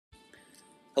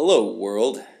Hello,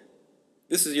 world.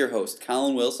 This is your host,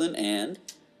 Colin Wilson, and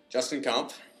Justin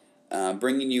Kump.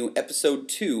 Bringing you episode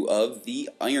 2 of the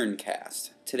IronCast.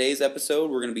 Today's episode,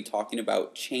 we're going to be talking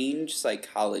about change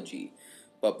psychology.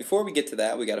 But before we get to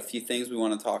that, we got a few things we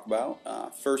want to talk about.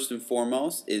 First and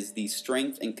foremost is the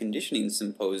Strength and Conditioning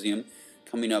Symposium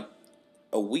coming up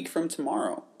a week from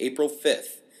tomorrow, April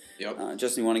 5th. Yep.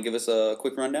 Justin, you want to give us a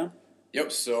quick rundown?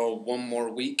 Yep, so one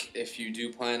more week. If you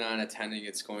do plan on attending,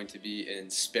 it's going to be in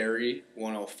Sperry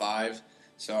 105.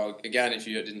 So again, if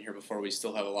you didn't hear before, we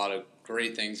still have a lot of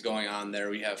great things going on there.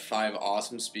 We have 5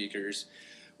 awesome speakers.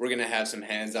 We're going to have some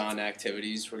hands-on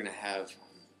activities. We're going to have,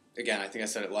 again, I think I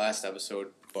said it last episode,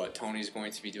 but Tony's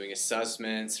going to be doing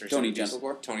assessments. Tony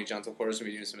Gentlecore? Tony Gentlecore is going to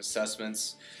be doing some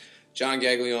assessments. John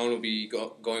Gaglione will be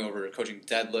going over coaching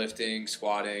deadlifting,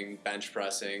 squatting, bench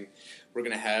pressing. We're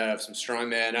going to have some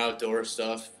strongman outdoor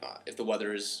stuff, if the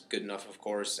weather is good enough, of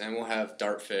course. And we'll have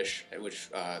Dartfish, which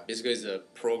basically is a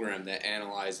program that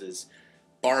analyzes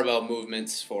barbell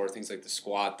movements for things like the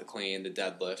squat, the clean, the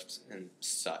deadlift, and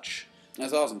such.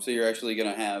 That's awesome. So you're actually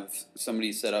going to have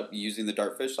somebody set up using the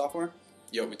Dartfish software?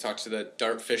 Yo, we talked to the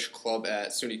Dartfish Club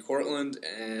at SUNY Cortland,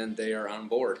 and they are on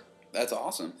board. That's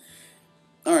awesome.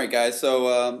 All right, guys.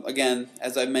 So, again,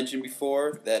 as I mentioned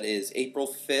before, that is April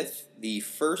 5th, the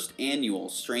first annual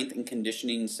Strength and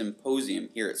Conditioning Symposium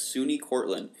here at SUNY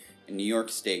Cortland in New York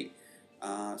State.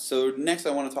 So next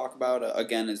I want to talk about,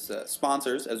 again, is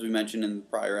sponsors, as we mentioned in the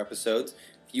prior episodes.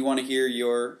 If you want to hear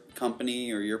your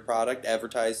company or your product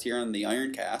advertised here on the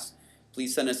IronCast,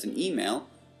 please send us an email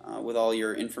with all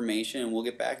your information, and we'll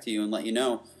get back to you and let you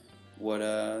know what,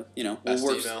 Best what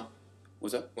works. email.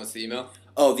 What's up? What's the email?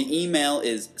 Oh, the email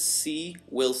is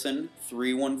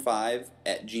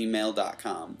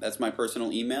cwilson315@gmail.com. That's my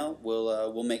personal email.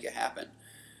 We'll make it happen.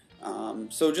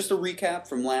 So just a recap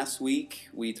from last week,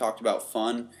 we talked about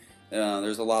fun.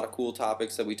 There's a lot of cool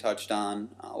topics that we touched on,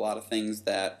 a lot of things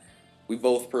that we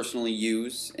both personally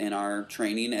use in our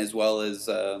training as well as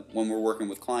when we're working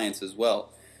with clients as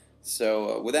well.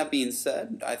 So with that being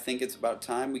said, I think it's about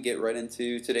time we get right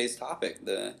into today's topic,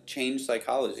 the change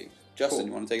psychology. Justin, Cool.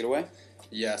 You want to take it away?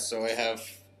 Yeah, so I have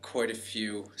quite a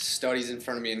few studies in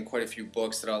front of me and quite a few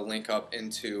books that I'll link up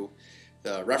into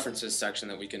the references section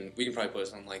that we can probably put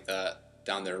something like that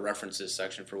down there, references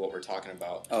section for what we're talking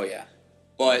about. Oh, yeah.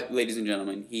 But Ladies and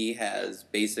gentlemen, he has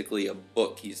basically a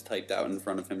book he's typed out in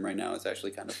front of him right now. It's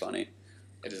actually kind of funny.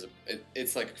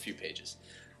 it's like a few pages.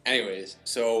 Anyways,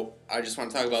 so I just want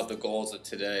to talk about the goals of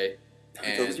today.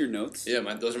 Are those your notes? Yeah,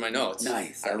 those are my notes.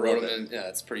 Nice. I wrote them in. Yeah,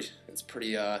 it's pretty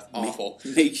awful.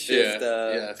 Makeshift.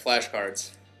 Yeah,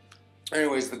 flashcards.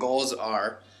 Anyways, the goals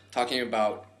are talking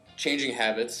about changing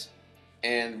habits,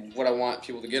 and what I want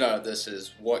people to get out of this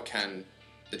is what can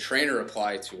the trainer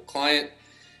apply to a client,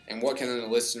 and what can the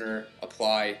listener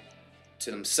apply to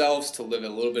themselves to live a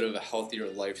little bit of a healthier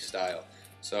lifestyle.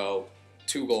 So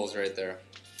 2 goals right there.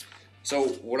 So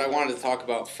what I wanted to talk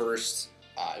about first,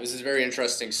 it was this very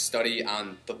interesting study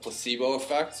on the placebo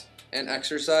effect and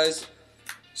exercise.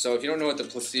 So if you don't know what the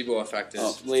placebo effect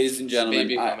is, ladies and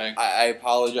gentlemen, I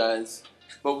apologize,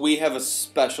 but we have a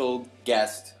special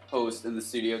guest host in the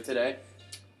studio today.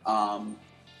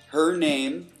 Her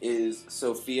name is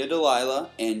Sophia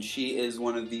Delilah, and she is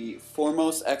one of the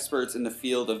foremost experts in the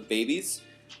field of babies.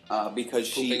 Because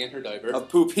pooping in her diaper. Of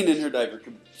pooping in her diaper.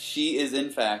 She is,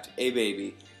 in fact, a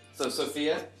baby. So,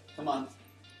 Sophia, come on.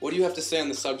 What do you have to say on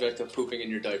the subject of pooping in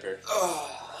your diaper?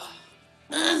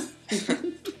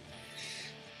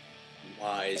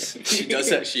 Wise. She does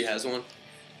that. She has one.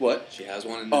 What? She has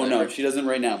one in the Oh, diaper? no, she doesn't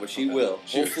right now, but she will.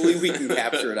 Hopefully we can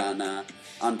capture it on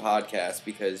podcast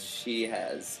because she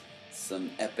has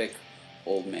some epic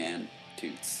old man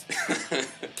toots.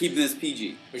 Keeping this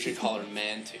PG. We should call her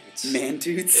man toots. Man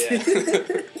toots? Yeah.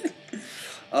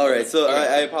 All right, so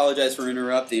I apologize for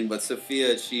interrupting, but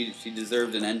Sophia, she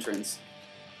deserved an entrance.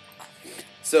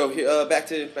 So back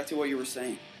to what you were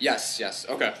saying. Yes.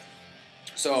 Okay.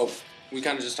 So we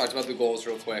kind of just talked about the goals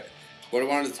real quick. What I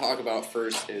wanted to talk about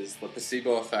first is the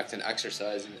placebo effect in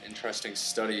exercise, an interesting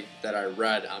study that I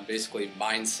read on basically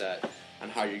mindset on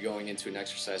how you're going into an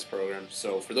exercise program.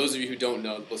 So for those of you who don't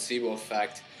know, the placebo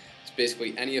effect is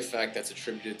basically any effect that's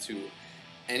attributed to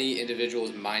any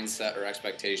individual's mindset or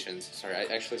expectations. Sorry, I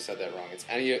actually said that wrong.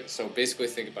 So basically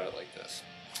think about it like this.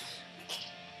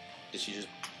 Did she just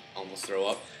almost throw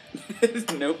up?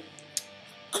 Nope.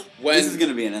 This is going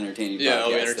to be an entertaining podcast. Yeah,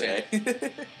 it'll be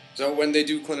entertaining. So when they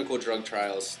do clinical drug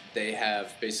trials, they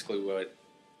have basically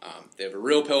they have a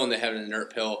real pill and they have an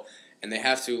inert pill, and they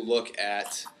have to look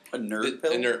at A nerd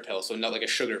pill? A nerd pill, so not like a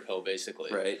sugar pill,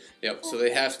 basically. Right. Yep. So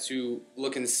they have to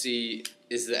look and see,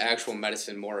 is the actual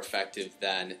medicine more effective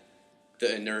than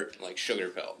the inert, like, sugar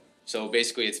pill? So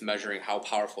basically it's measuring how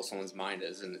powerful someone's mind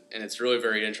is. And it's really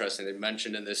very interesting. They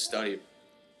mentioned in this study,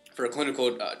 for a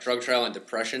clinical drug trial on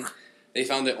depression, they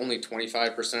found that only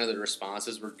 25% of the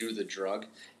responses were due to the drug,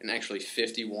 and actually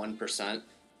 51%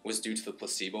 was due to the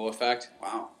placebo effect.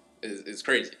 Wow. It's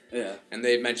crazy. Yeah. And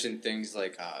they mentioned things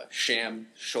like sham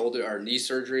shoulder or knee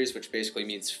surgeries, which basically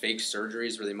means fake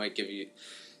surgeries, where they might give you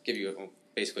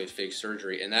basically a fake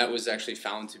surgery, and that was actually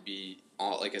found to be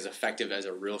like as effective as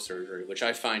a real surgery, which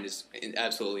I find is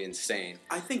absolutely insane.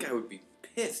 I think I would be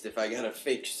pissed if I got a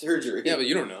fake surgery. Yeah, but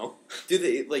you don't know. Do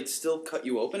they like still cut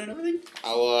you open and everything?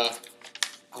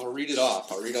 I'll read it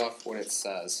off. I'll read off what it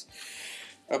says.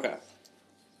 Okay.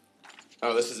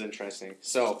 Oh, this is interesting.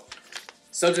 So,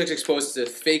 subjects exposed to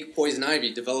fake poison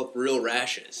ivy develop real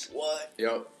rashes. What?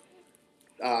 Yep.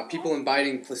 People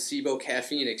imbibing placebo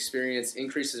caffeine experience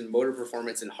increases in motor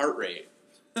performance and heart rate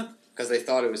because they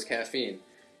thought it was caffeine.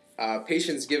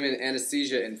 Patients given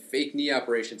anesthesia and fake knee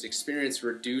operations experience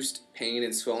reduced pain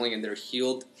and swelling in their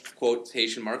healed,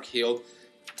 quotation mark, healed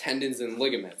tendons and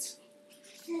ligaments.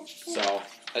 So,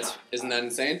 isn't that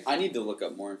insane? I need to look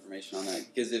up more information on that,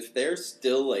 because if they're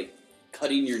still, like,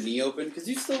 cutting your knee open, because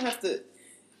you still have to,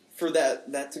 for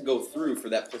that to go through, for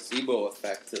that placebo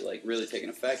effect to, like, really take an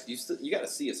effect, you got to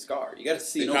see a scar. You got to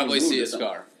see. You probably see a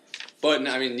scar. But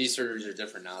I mean, knee surgeries are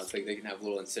different now. It's like they can have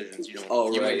little incisions. You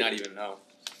might not even know.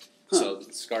 Huh. So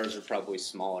the scars are probably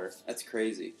smaller. That's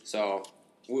crazy. So,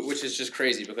 which is just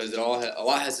crazy, because a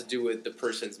lot has to do with the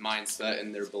person's mindset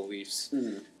and their beliefs.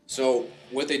 Mm-hmm. So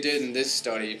what they did in this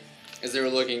study is they were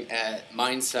looking at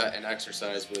mindset and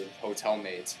exercise with hotel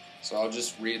maids. So I'll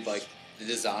just read like the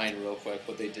design real quick,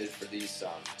 what they did for these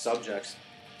subjects.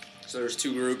 So there's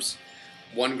two groups.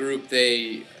 One group,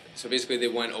 they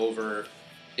went over,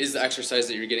 is the exercise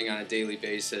that you're getting on a daily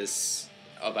basis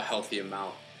of a healthy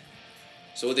amount?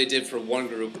 So what they did for one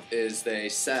group is they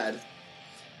said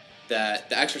that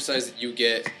the exercise that you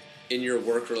get in your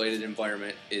work-related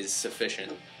environment is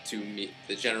sufficient to meet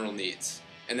the general needs.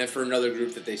 And then for another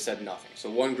group that they said nothing. So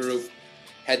one group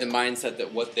had the mindset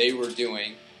that what they were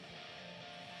doing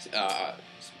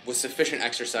was sufficient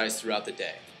exercise throughout the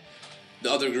day.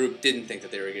 The other group didn't think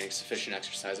that they were getting sufficient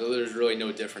exercise. So there's really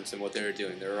no difference in what they were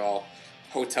doing. They were all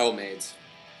hotel maids.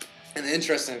 And the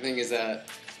interesting thing is that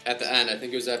at the end, I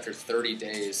think it was after 30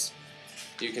 days,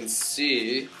 you can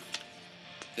see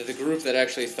that the group that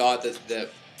actually thought that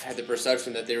had the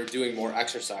perception that they were doing more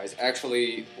exercise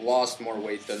actually lost more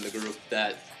weight than the group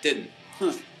that didn't.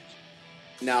 Huh.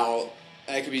 Now,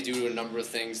 that could be due to a number of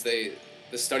things. The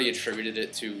study attributed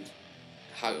it to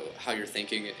how you're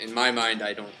thinking. In my mind,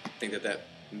 I don't think that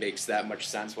makes that much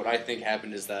sense. What I think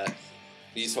happened is that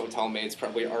these hotel maids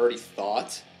probably already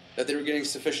thought that they were getting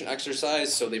sufficient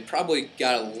exercise, so they probably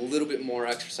got a little bit more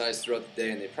exercise throughout the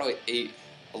day, and they probably ate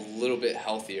a little bit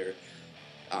healthier.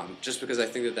 Just because I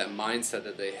think that mindset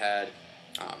that they had,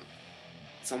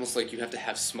 it's almost like you have to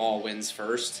have small wins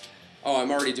first. Oh, I'm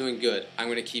already doing good. I'm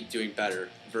going to keep doing better.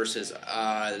 Versus,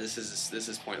 this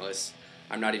is pointless.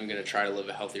 I'm not even going to try to live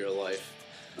a healthier life.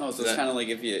 Oh, so it's kind of like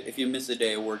if you miss a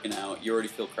day of working out, you already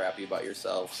feel crappy about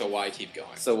yourself. So why keep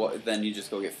going? So then you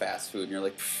just go get fast food, and you're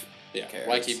like, yeah. Who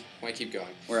cares? Why keep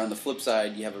going? Where on the flip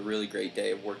side, you have a really great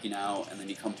day of working out, and then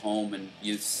you come home and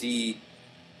you see.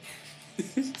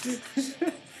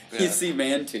 You see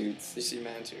man toots. You see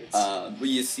man toots. But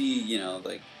you see,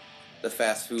 like the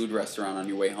fast food restaurant on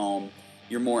your way home,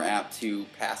 you're more apt to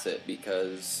pass it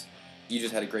because you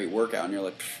just had a great workout and you're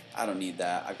like, I don't need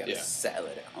that. I've got a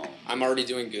salad at home. I'm already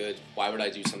doing good. Why would I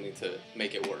do something to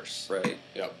make it worse? Right.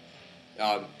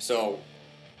 Yep. So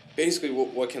basically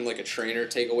what can like a trainer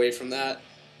take away from that?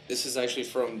 This is actually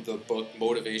from the book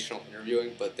Motivational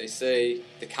Interviewing, but they say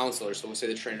the counselor, so we'll say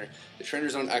the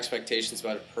trainer's own expectations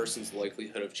about a person's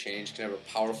likelihood of change can have a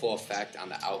powerful effect on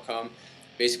the outcome,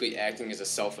 basically acting as a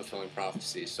self-fulfilling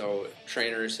prophecy. So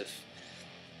trainers, if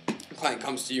a client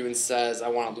comes to you and says, I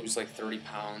want to lose like 30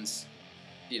 pounds,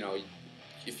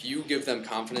 if you give them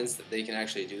confidence that they can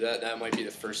actually do that, that might be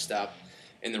the first step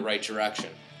in the right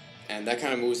direction. And that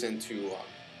kind of moves into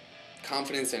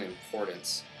confidence and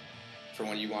importance for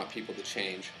when you want people to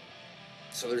change.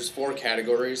 So there's 4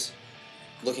 categories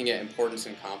looking at importance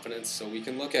and confidence. So we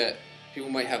can look at people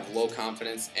might have low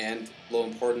confidence and low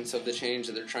importance of the change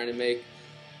that they're trying to make,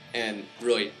 and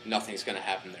really nothing's going to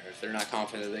happen there. If they're not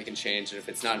confident that they can change, and if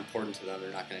it's not important to them,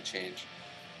 they're not going to change.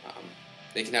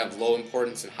 They can have low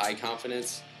importance and high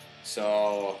confidence.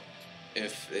 So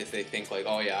if they think like,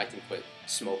 oh yeah, I can quit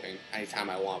smoking anytime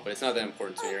I want, but it's not that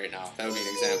important to me right now. That would be an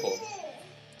example.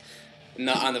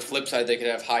 Not on the flip side, they could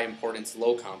have high importance,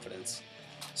 low confidence.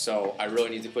 So I really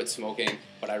need to quit smoking,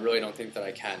 but I really don't think that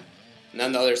I can. And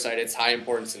on the other side, it's high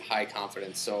importance and high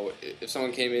confidence. So if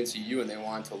someone came into you and they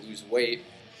wanted to lose weight,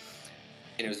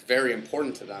 and it was very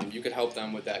important to them, you could help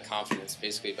them with that confidence,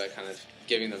 basically by kind of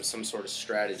giving them some sort of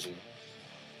strategy.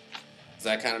 Does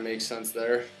that kind of make sense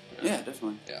there? Yeah,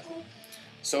 definitely. Yeah.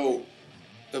 So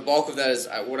the bulk of that is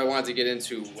what I wanted to get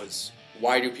into was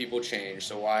why do people change?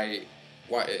 So why,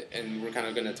 and we're kind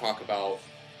of going to talk about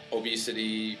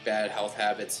obesity, bad health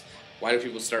habits. Why do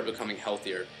people start becoming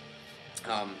healthier?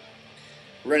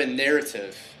 Read a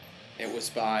narrative. It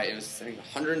was I think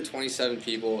 127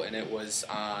 people, and it was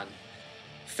on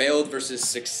failed versus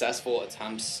successful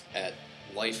attempts at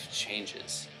life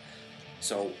changes.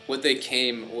 So what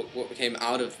came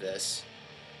out of this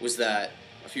was that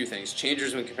a few things.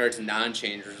 Changers, when compared to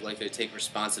non-changers, are likely to take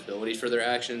responsibility for their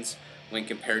actions when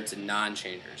compared to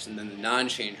non-changers. And then the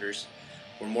non-changers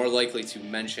were more likely to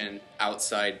mention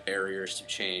outside barriers to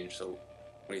change. So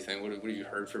what do you think? What have you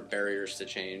heard for barriers to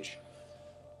change?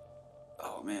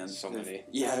 Oh, man. So many.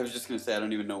 Yeah, I was just going to say I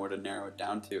don't even know where to narrow it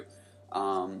down to.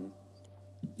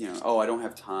 I don't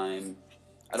have time.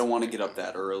 I don't want to get up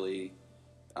that early.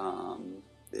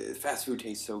 Fast food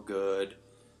tastes so good.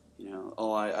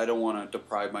 I don't want to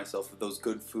deprive myself of those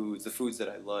good foods, the foods that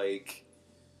I like.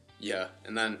 Yeah,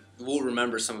 and then we'll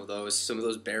remember some of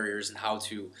those barriers and how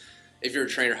to, if you're a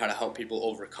trainer, how to help people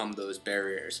overcome those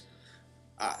barriers.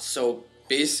 So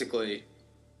basically,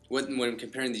 when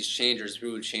comparing these changers,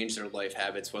 people would change their life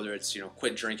habits, whether it's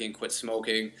quit drinking, quit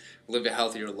smoking, live a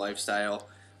healthier lifestyle.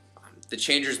 The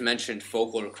changers mentioned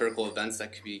focal or critical events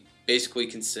that could be basically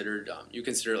considered, you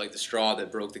consider it like the straw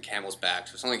that broke the camel's back.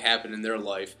 So something happened in their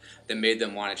life that made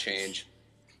them want to change.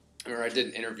 I did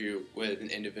an interview with an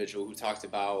individual who talked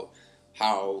about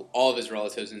how all of his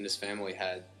relatives in his family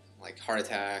had like heart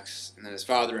attacks, and then his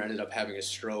father ended up having a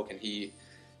stroke, and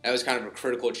that was kind of a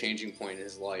critical changing point in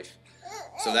his life.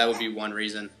 So that would be one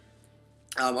reason.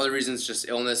 Other reasons, just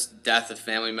illness, death of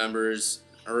family members,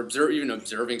 or even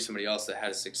observing somebody else that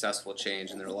had a successful change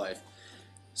in their life.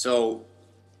 So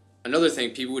another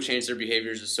thing, people would change their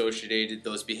behaviors, associated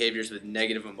those behaviors with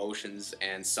negative emotions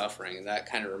and suffering. And that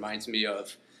kind of reminds me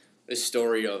of this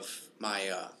story of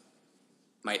my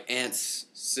aunt's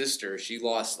sister. She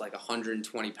lost like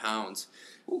 120 pounds.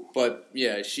 Ooh. But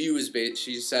yeah,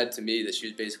 she said to me that she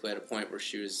was basically at a point where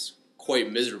she was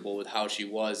quite miserable with how she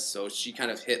was. So she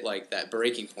kind of hit like that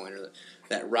breaking point, or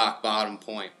that rock bottom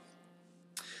point.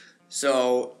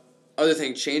 So, other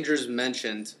thing, changers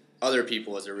mentioned other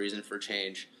people as a reason for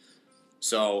change.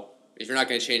 So, if you're not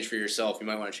going to change for yourself, you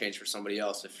might want to change for somebody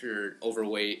else. If you're an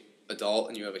overweight adult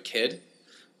and you have a kid,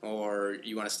 or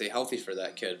you want to stay healthy for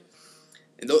that kid.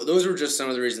 And those were just some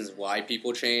of the reasons why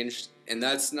people changed. And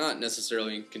that's not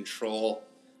necessarily in control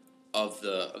of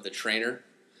the trainer,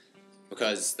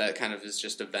 because that kind of is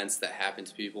just events that happen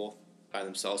to people by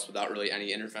themselves without really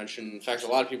any intervention. In fact, a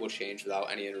lot of people change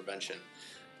without any intervention.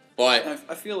 But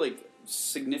I feel like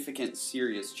significant,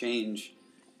 serious change,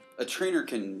 a trainer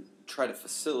can try to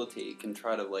facilitate, can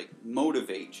try to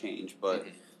motivate change, but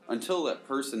until that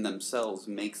person themselves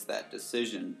makes that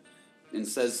decision and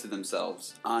says to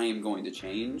themselves, I am going to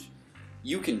change,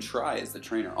 you can try as the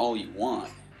trainer all you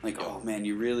want. Oh man,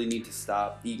 you really need to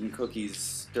stop eating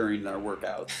cookies during our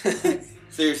workouts.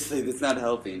 Seriously, that's not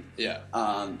helping. Yeah.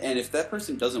 And if that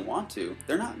person doesn't want to,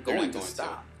 they're not going to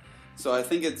stop. So I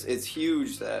think it's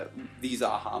huge that these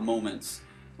aha moments,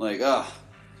 I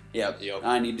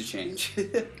need to change.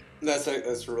 That's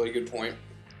a really good point.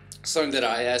 Something that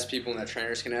I ask people and that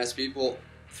trainers can ask people,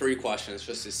 3 questions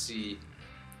just to see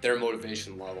their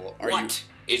motivation level. What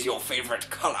is your favorite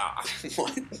color?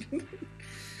 What?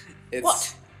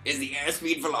 What is the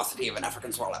airspeed velocity of an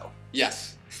African swallow?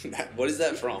 Yes. What is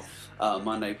that from?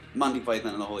 Monty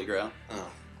Python and the Holy Grail.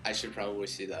 Oh, I should probably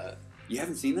see that. You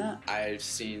haven't seen that? I've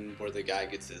seen where the guy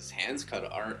gets his hands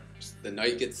cut, the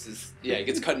knight gets he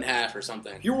gets cut in half or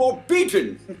something. You are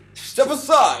beaten! Step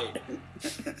aside!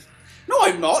 No,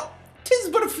 I'm not! 'Tis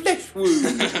but a flesh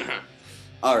wound!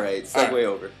 Alright, segue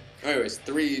over. Anyways,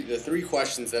 the 3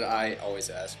 questions that I always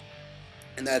ask.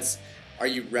 And that's, are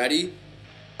you ready?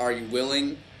 Are you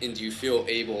willing? And do you feel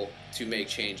able to make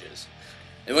changes?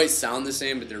 It might sound the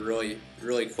same, but they're really,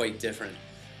 really quite different.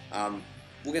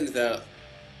 We'll get into that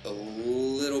a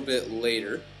little bit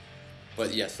later.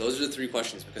 But yes, those are the 3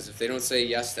 questions, because if they don't say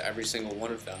yes to every single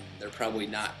one of them, they're probably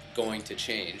not going to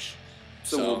change.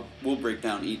 So we'll break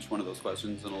down each one of those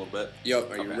questions in a little bit.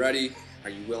 Yep. Are you ready?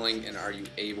 Are you willing? And are you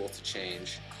able to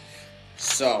change?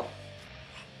 So,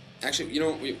 Actually,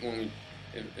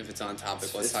 if it's on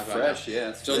topic, let's talk about fresh, that.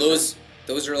 yeah. So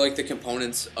those are like the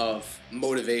components of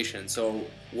motivation. So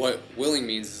what willing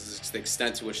means is the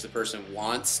extent to which the person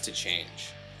wants to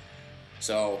change.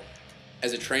 So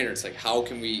as a trainer, it's like how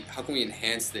can we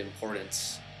enhance the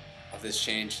importance of this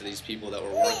change to these people that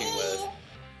we're working with?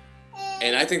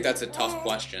 And I think that's a tough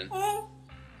question.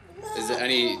 Is there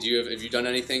have you done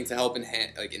anything to help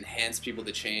enhance people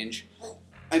to change?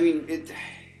 I mean,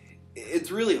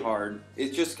 it's really hard.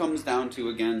 It just comes down to,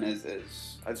 again,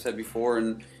 as I've said before,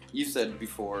 and you said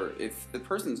before, if the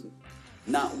person's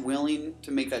not willing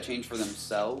to make that change for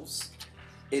themselves,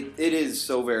 it is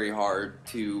so very hard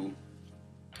to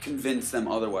convince them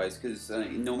otherwise, because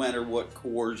no matter what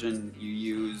coercion you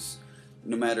use,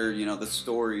 no matter, the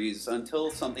stories, until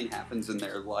something happens in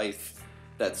their life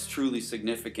that's truly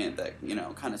significant, that,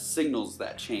 kind of signals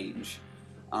that change,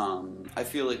 I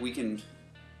feel like we can,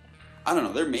 I don't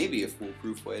know, there may be a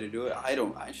foolproof way to do it.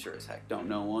 I sure as heck don't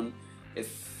know one.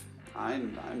 If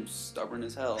I'm stubborn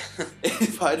as hell.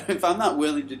 if I'm not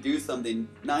willing to do something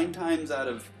 9 times out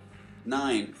of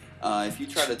 9, if you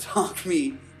try to talk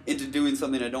me into doing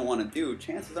something I don't want to do,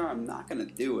 chances are I'm not going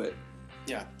to do it.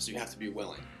 Yeah, so you have to be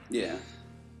willing. Yeah.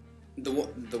 The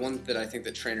one that I think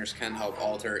that trainers can help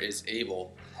alter is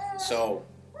able. So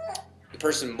the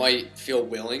person might feel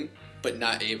willing but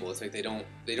not able. It's like they don't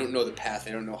know the path,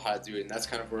 they don't know how to do it, and that's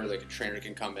kind of where like a trainer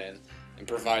can come in and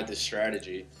provide this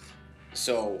strategy.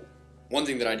 So one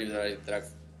thing that I do that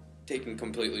I've taken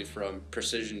completely from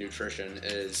precision nutrition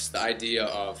is the idea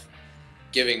of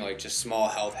giving like just small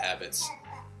health habits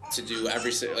to do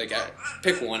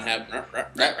pick one habit,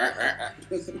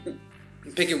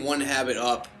 picking one habit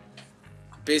up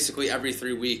basically every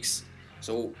 3 weeks.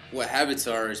 So what habits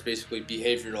are is basically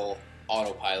behavioral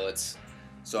autopilots.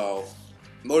 So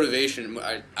motivation,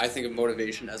 I think of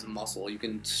motivation as a muscle. You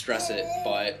can stress it,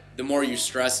 but the more you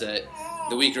stress it,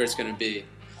 the weaker it's going to be.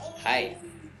 Hi.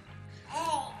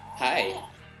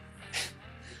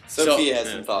 Sophia has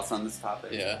some thoughts on this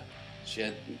topic. Yeah. She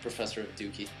had Professor of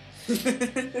Dookie.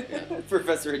 Yeah.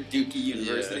 Professor at Dookie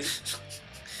University.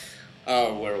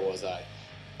 Yeah. Where was I?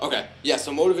 Okay. Yeah,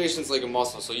 so motivation's like a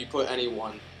muscle. So you put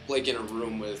anyone like in a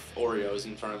room with Oreos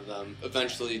in front of them,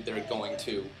 eventually they're going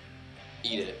to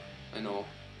eat it. I know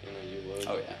you would.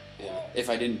 Oh yeah. Yeah. If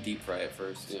I didn't deep fry it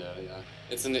first. Yeah.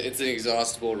 It's an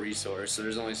inexhaustible resource, so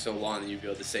there's only so long that you'd be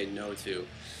able to say no to.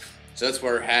 So that's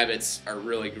where habits are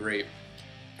really great,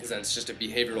 because then it's just a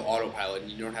behavioral autopilot,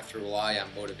 and you don't have to rely on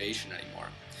motivation anymore.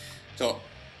 So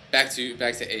back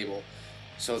to able.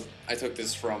 So I took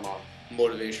this from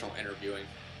motivational interviewing,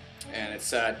 and it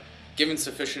said, given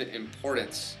sufficient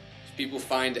importance, if people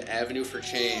find an avenue for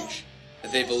change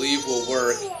that they believe will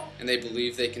work and they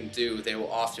believe they can do, they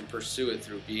will often pursue it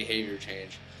through behavior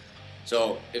change.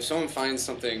 So if someone finds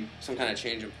some kind of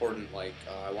change important, like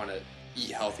I want to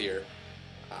eat healthier,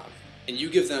 and you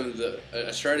give them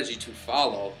a strategy to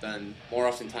follow, then more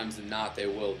oftentimes than not, they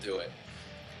will do it.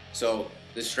 So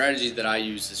the strategy that I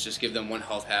use is just give them one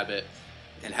health habit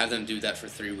and have them do that for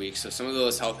 3 weeks. So some of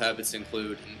those health habits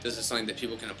include, and this is something that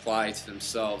people can apply to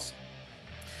themselves,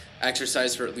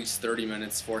 exercise for at least 30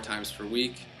 minutes 4 times per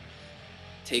week,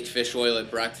 take fish oil at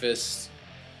breakfast,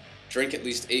 drink at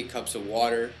least 8 cups of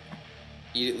water,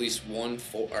 eat at least 4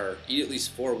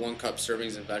 1-cup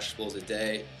servings of vegetables a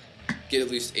day, get at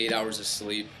least 8 hours of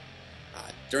sleep.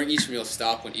 During each meal,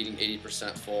 stop when eating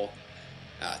 80% full.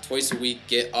 Twice a week,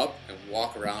 get up and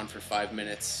walk around for 5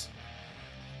 minutes.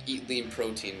 Eat lean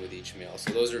protein with each meal.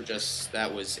 So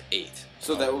that was 8.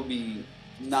 So that would be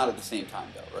not at the same time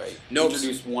though, right? Nope.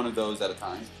 Introduce one of those at a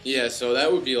time. Yeah, so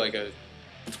that would be like a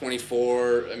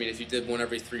 24, I mean, if you did one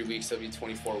every 3 weeks, that would be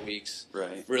 24 weeks.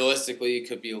 Right. Realistically, it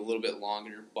could be a little bit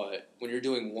longer, but when you're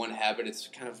doing one habit, it's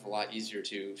kind of a lot easier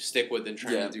to stick with than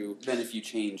trying to do. Then if you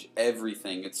change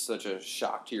everything, it's such a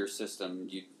shock to your system,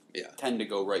 you tend to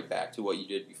go right back to what you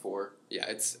did before. Yeah,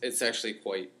 it's actually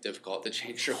quite difficult to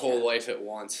change your whole life at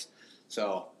once.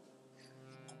 So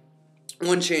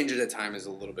one change at a time is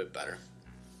a little bit better.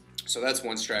 So that's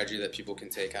one strategy that people can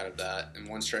take out of that. And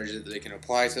one strategy that they can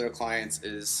apply to their clients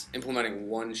is implementing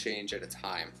one change at a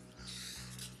time.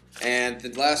 And the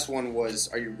last one was,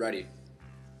 are you ready?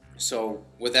 So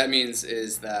what that means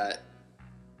is that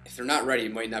if they're not ready,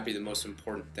 it might not be the most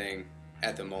important thing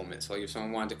at the moment. So like if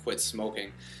someone wanted to quit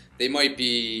smoking, they might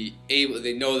be able,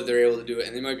 they know that they're able to do it,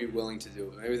 and they might be willing to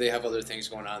do it. Maybe they have other things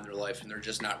going on in their life and they're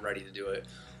just not ready to do it.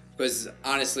 Because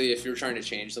honestly, if you're trying to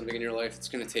change something in your life, it's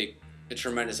going to take a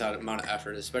tremendous amount of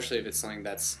effort, especially if it's something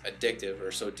that's addictive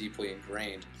or so deeply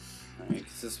ingrained. Right,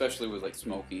 'cause especially with like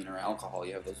smoking or alcohol,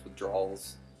 you have those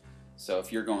withdrawals. So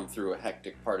if you're going through a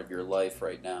hectic part of your life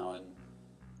right now and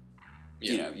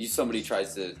you know, somebody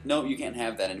tries to, no, you can't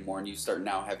have that anymore, and you start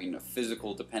now having a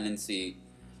physical dependency,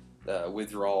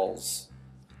 withdrawals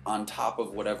on top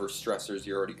of whatever stressors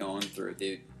you're already going through.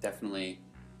 They're definitely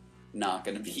not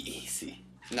going to be easy.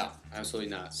 No,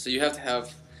 absolutely not. So you have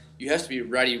to be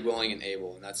ready, willing, and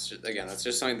able, and that's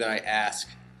just something that I ask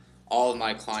all of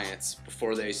my clients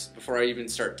before I even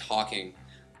start talking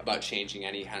about changing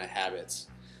any kind of habits.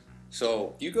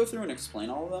 So do you go through and explain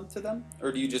all of them to them,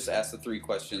 or do you just ask the 3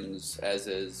 questions as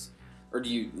is, or do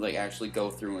you like actually go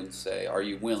through and say, "Are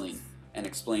you willing?" and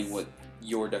explain what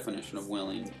your definition of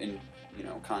willing in, you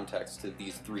know, context to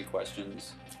these 3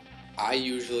 questions? I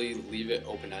usually leave it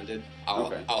open-ended. I'll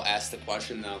Okay. I'll ask the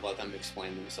question, then I'll let them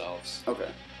explain themselves. Okay.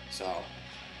 So,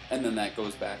 And then that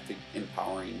goes back to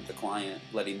empowering the client,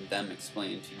 letting them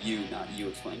explain to you, not you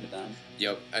explain to them.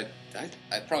 yep, I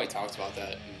probably talked about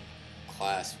that in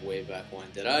class way back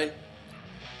when. Did I?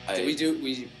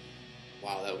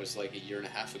 Wow, that was like a year and a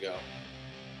half ago.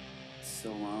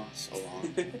 So long. So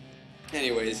long.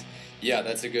 Anyways, yeah,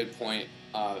 that's a good point.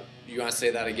 You want to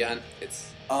say that again?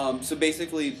 So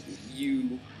basically,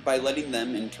 by letting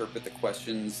them interpret the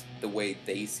questions the way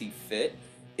they see fit,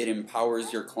 it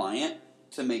empowers your client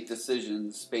to make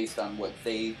decisions based on what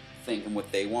they think and what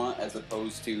they want, as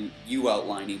opposed to you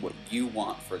outlining what you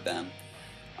want for them.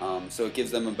 So it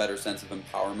gives them a better sense of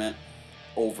empowerment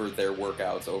over their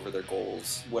workouts, over their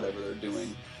goals, whatever they're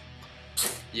doing.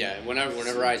 Yeah, whenever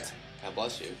God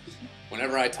bless you.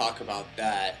 Whenever I talk about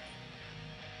that,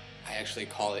 I actually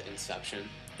call it Inception.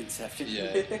 Inception.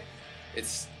 Yeah.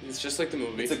 It's just like the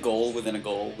movie. It's a goal within a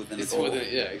goal within a goal.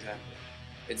 Yeah, exactly.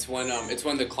 It's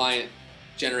when the client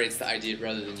generates the idea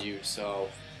rather than you. So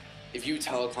if you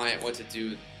tell a client what to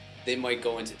do, they might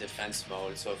go into defense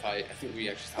mode. So I think we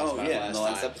actually talked about it in the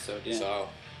last episode. Yeah. So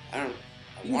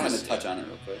you want to touch on it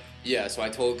real quick. Yeah, so I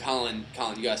told Colin,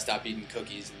 you gotta stop eating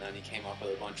cookies, and then he came up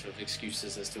with a bunch of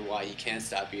excuses as to why he can't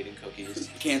stop eating cookies.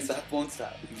 Can't stop, won't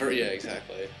stop. Yeah,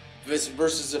 exactly.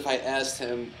 Versus if I asked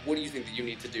him, what do you think that you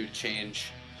need to do to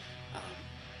change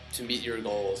to meet your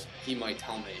goals, he might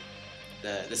tell me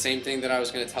the same thing that I was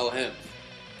going to tell him.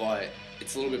 But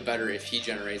it's a little bit better if he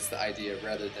generates the idea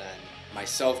rather than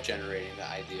myself generating the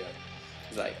idea.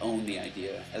 Because I own the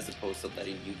idea as opposed to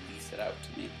letting you lease it out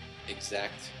to me.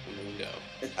 Exact mundo.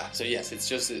 So yes, it's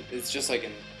just like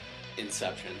an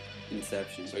Inception.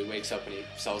 Inception. So he wakes up and he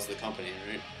sells the company,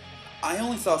 right? I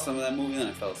only saw some of that movie and then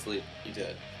I fell asleep. You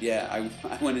did. Yeah,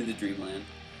 I went into dreamland.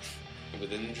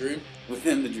 Within the dream?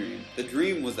 Within the dream. The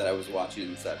dream was that I was watching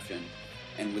Inception,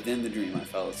 and within the dream I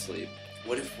fell asleep.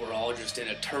 What if we're all just in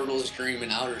a turtle's dream in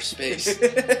outer space?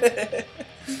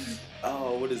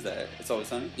 Oh, what is that? It's Always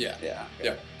Sunny? Yeah. Yeah.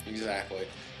 Okay. Yeah, exactly.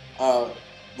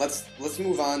 Let's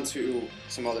move on to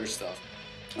some other stuff,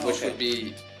 which would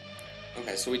be,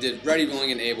 okay, so we did ready,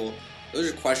 willing, and able. Those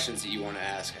are questions that you want to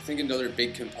ask. I think another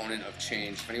big component of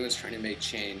change, if anyone's trying to make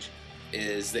change,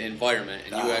 is the environment.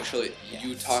 And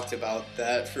you talked about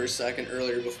that for a second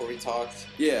earlier before we talked.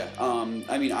 Yeah,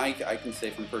 I mean, I can say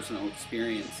from personal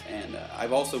experience, and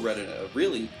I've also read a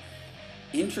really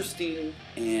interesting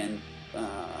and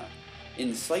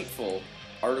insightful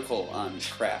article on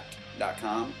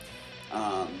craft.com.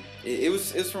 It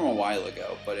was from a while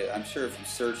ago, but I'm sure if you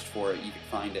searched for it, you could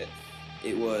find it.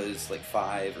 It was like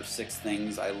 5 or 6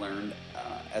 things I learned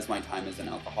as my time as an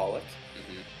alcoholic.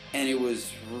 Mm-hmm. And it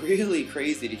was really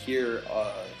crazy to hear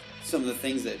some of the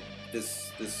things that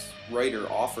this writer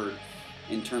offered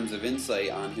in terms of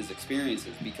insight on his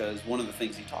experiences, because one of the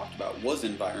things he talked about was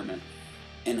environment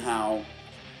and how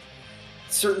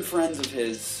certain friends of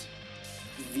his,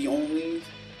 he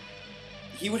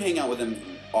would hang out with them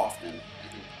often.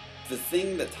 Mm-hmm. The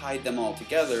thing that tied them all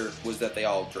together was that they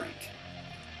all drank.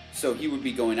 So he would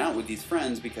be going out with these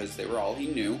friends because they were all he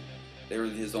knew. They were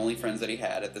his only friends that he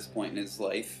had at this point in his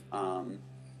life. And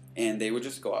they would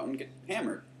just go out and get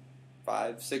hammered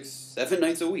 5, 6, 7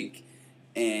 nights a week.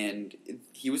 And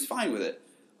he was fine with it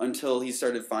until he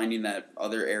started finding that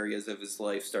other areas of his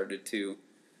life started to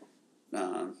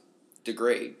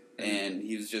degrade. Mm-hmm. And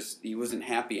he wasn't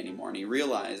happy anymore. And he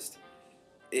realized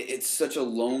it's such a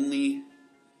lonely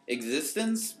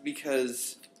existence,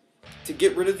 because to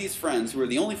get rid of these friends who are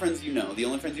the only friends you know, the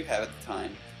only friends you have at the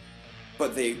time,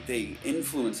 but they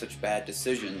influence such bad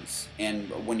decisions, and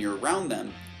when you're around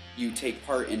them, you take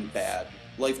part in bad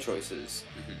life choices.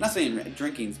 Mm-hmm. I'm not saying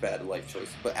drinking's bad life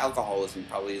choice, but alcoholism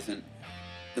probably isn't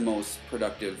the most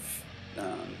productive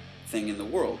thing in the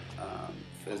world.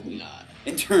 Not.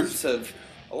 In terms of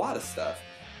a lot of stuff.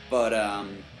 But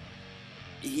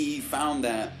he found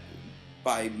that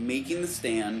by making the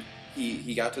stand,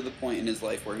 he got to the point in his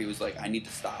life where he was like, I need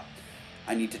to stop.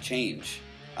 I need to change.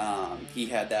 he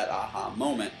had that aha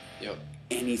moment. Yep.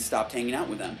 And he stopped hanging out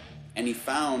with them. And he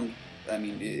found, I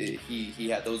mean, he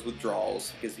had those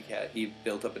withdrawals because he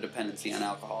built up a dependency on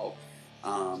alcohol.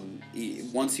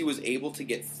 Once he was able to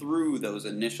get through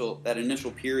that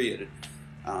initial period,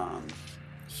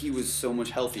 he was so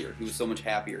much healthier. He was so much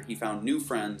happier. He found new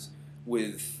friends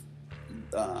with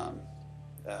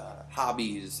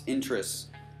hobbies, interests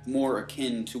more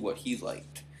akin to what he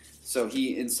liked. So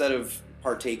he, instead of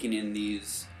partaking in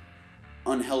these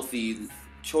unhealthy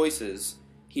choices,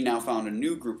 he now found a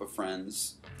new group of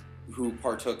friends who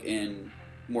partook in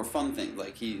more fun things.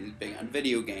 Like he's big on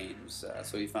video games,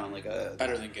 so he found like a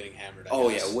better than getting hammered. I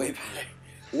guess. Yeah, way better.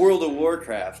 World of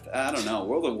Warcraft. I don't know.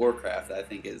 World of Warcraft, I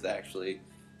think, is actually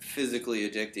physically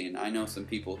addicting. I know some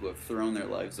people who have thrown their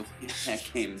lives away in that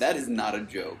game. That is not a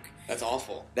joke. That's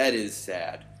awful. That is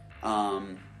sad.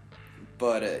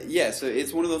 Yeah, so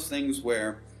it's one of those things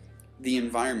where the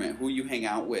environment, who you hang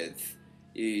out with,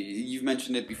 you've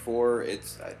mentioned it before.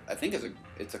 I think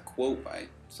it's a quote by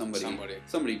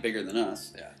somebody bigger than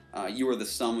us. Yeah. You are the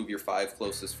sum of your 5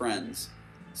 closest friends.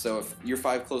 So if your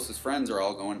 5 closest friends are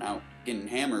all going out getting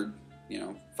hammered,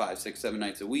 5, 6, 7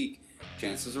 nights a week,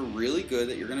 chances are really good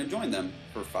that you're going to join them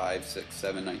for 5, 6,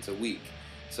 7 nights a week.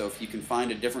 So if you can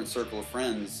find a different circle of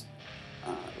friends,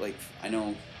 like I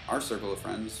know our circle of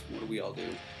friends, what do we all do?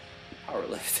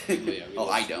 Powerlifting. Yeah,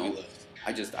 I don't.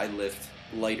 I lift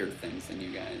lighter things than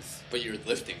you guys. But you're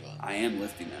lifting them. I am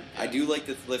lifting them. Yeah. I do like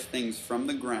to lift things from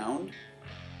the ground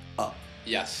up.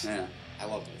 Yes. Yeah. I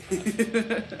love doing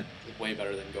that. Way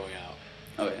better than going out.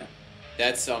 Oh yeah.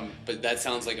 That's but that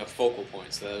sounds like a focal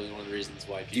point. So that was one of the reasons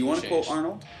why people. Do you want to quote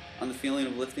Arnold on the feeling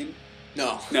of lifting?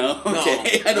 No. No.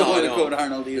 Okay. I don't want to quote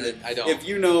Arnold either. I don't. If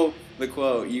you know the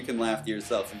quote, you can laugh to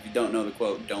yourself. If you don't know the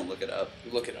quote, don't look it up.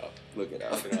 Look it up. Look it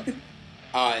up. Look it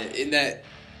up. In that,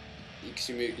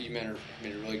 you made a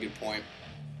really good point.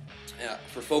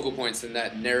 For focal points in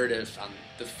that narrative on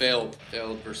the failed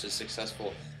versus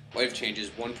successful life changes,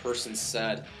 one person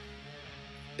said,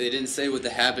 they didn't say what the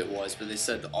habit was, but they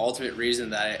said the ultimate reason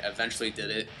that I eventually did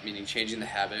it, meaning changing the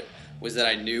habit, was that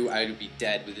I knew I would be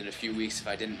dead within a few weeks if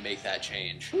I didn't make that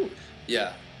change. Ooh.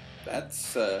 Yeah.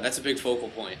 That's a big focal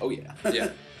point. Oh yeah. Yeah.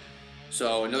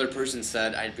 So another person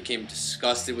said I became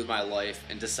disgusted with my life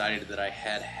and decided that I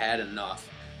had enough.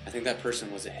 I think that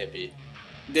person was a hippie.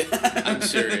 I'm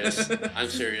serious.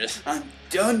 I'm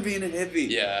done being a hippie.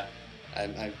 Yeah.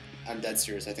 I'm dead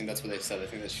serious. I think that's what they said. I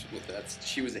think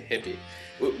she was a hippie.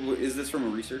 Is this from a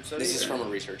research study? This is from a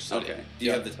research study. Okay. Do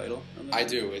you have the title? I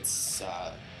do. It's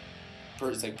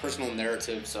like personal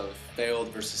narratives of failed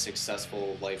versus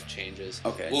successful life changes.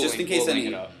 Okay. Just in case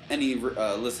any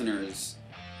listeners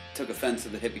took offense to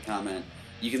the hippie comment,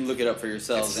 you can look it up for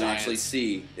yourselves and actually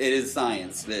see. It is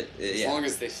science. As long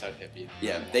as they said hippie.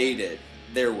 Yeah, they did.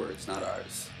 Their words, not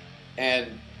ours.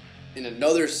 And in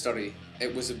another study,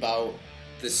 it was about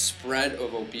the spread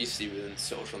of obesity within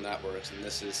social networks, and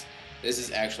this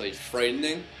is actually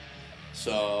frightening.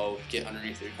 So get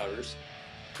underneath your covers.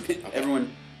 Okay.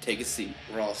 Everyone, take a seat.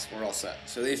 We're all set.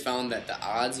 So they found that the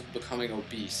odds of becoming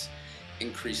obese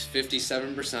increased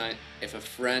 57% if a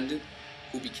friend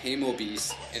who became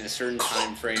obese in a certain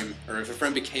time frame, or if a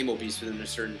friend became obese within a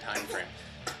certain time frame.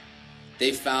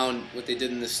 They found what they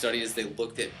did in this study is they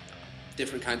looked at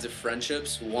different kinds of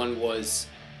friendships. One was,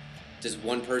 does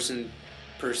one person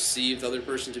perceive the other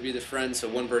person to be the friend? So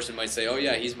one person might say, oh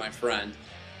yeah, he's my friend.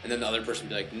 And then the other person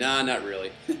would be like, nah, not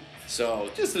really. So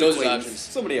just those are options.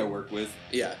 Somebody I work with.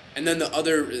 Yeah. And then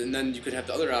then you could have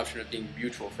the other option of being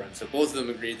mutual friends. So both of them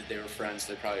agreed that they were friends,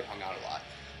 so they probably hung out a lot.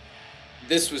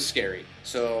 This was scary.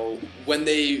 So when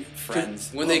they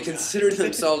considered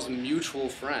themselves mutual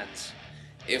friends,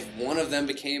 if one of them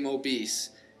became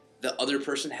obese, the other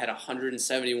person had a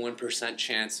 171%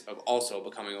 chance of also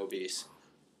becoming obese.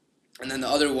 And then the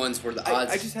other ones were the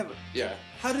odds. I just have yeah.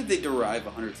 How did they derive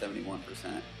 171%?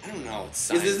 I don't know. It's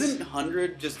science. Because isn't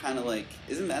 100 just kind of like,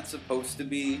 isn't that supposed to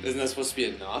be? Isn't that supposed to be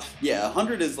enough? Yeah,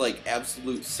 100 is like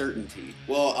absolute certainty.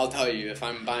 Well, I'll tell you, if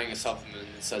I'm buying a supplement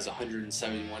that says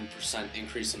 171%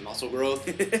 increase in muscle growth,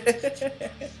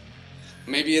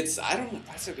 maybe it's, I don't know.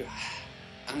 That's a good.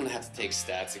 I'm gonna have to take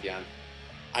stats again.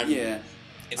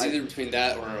 It's either between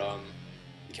that or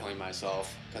killing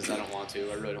myself because I don't want to.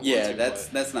 I really don't want to. Yeah,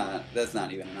 that's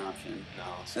not even an option. No,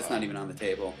 so that's not even on the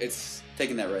table. It's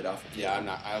taking that right off. Yeah, I'm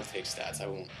not. I'll take stats. I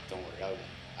won't. Don't worry.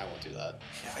 I won't do that.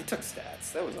 Yeah, I took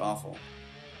stats. That was awful.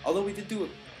 Although we did do a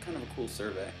kind of a cool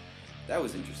survey. That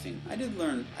was interesting. I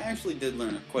actually did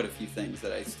learn quite a few things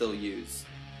that I still use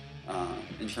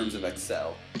in terms of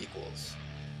Excel. Equals.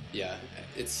 Yeah,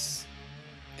 it's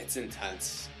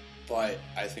intense, But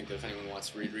I think that if anyone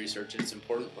wants to read research, it's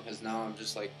important because now I'm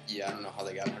just like, yeah, I don't know how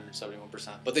they got 171%.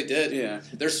 But they did. Yeah.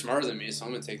 They're smarter than me, so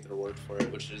I'm going to take their word for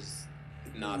it, which is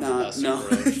not the best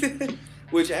approach.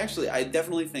 Which actually, I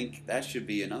definitely think that should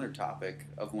be another topic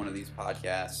of one of these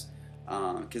podcasts.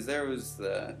 Because there was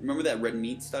remember that red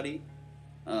meat study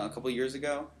a couple of years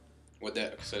ago?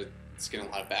 So it's getting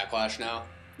a lot of backlash now?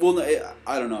 Well, no,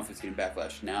 I don't know if it's getting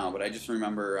backlash now, but I just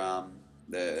remember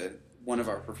one of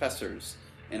our professors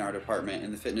in our department,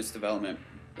 in the fitness development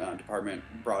department,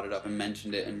 brought it up and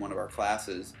mentioned it in one of our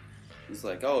classes. He's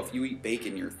like, oh, if you eat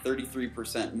bacon, you're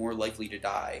 33% more likely to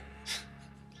die.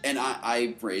 And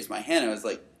I raised my hand. I was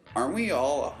like, aren't we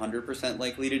all 100%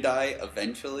 likely to die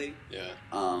eventually? Yeah.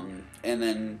 And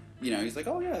then, he's like,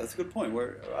 oh, yeah, that's a good point.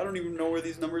 I don't even know where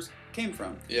these numbers came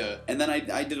from. Yeah. And then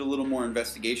I did a little more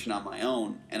investigation on my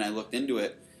own, and I looked into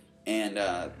it, and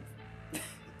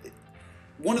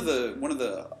one of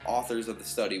the authors of the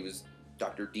study was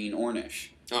Dr. Dean Ornish.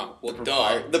 Oh, well,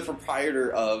 the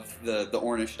proprietor of the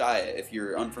Ornish diet. If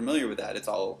you're unfamiliar with that, it's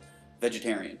all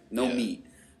vegetarian, no meat.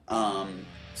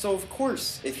 So, of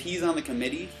course, if he's on the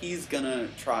committee, he's going to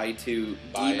try to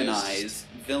demonize,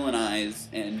 villainize,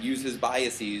 and use his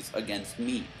biases against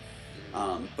meat.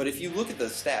 But if you look at the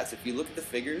stats, if you look at the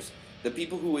figures, the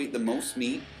people who ate the most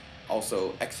meat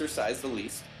also exercised the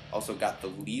least, also got the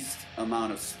least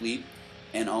amount of sleep,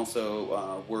 and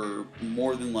also were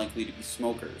more than likely to be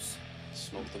smokers.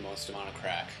 Smoked the most amount of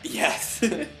crack. Yes.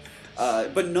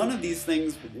 But none of these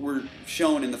things were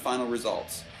shown in the final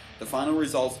results. The final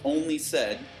results only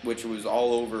said, which was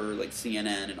all over like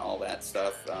CNN and all that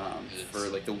stuff for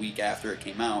like the week after it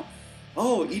came out,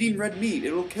 oh, eating red meat,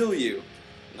 it'll kill you.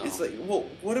 No. It's like, well,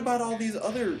 what about all these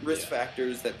other risk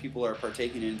factors that people are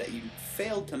partaking in that you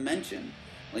failed to mention?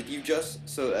 Like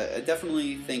I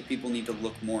definitely think people need to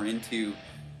look more into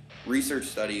research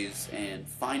studies and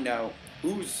find out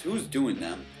who's doing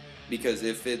them. Because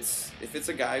if it's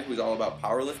a guy who's all about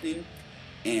powerlifting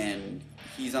and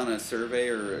he's on a survey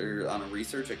or on a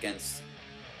research against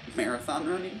marathon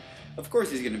running, of course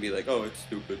he's going to be like, oh, it's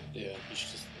stupid. Yeah, you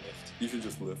should just lift. You should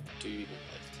just lift. Do you even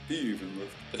lift? Do you even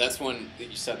lift? But that's one that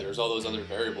you said there's all those other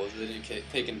variables that you can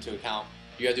take into account.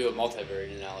 You got to do a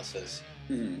multivariate analysis.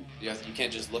 Mm-hmm. You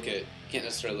can't just you can't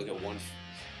necessarily look at one.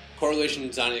 Correlation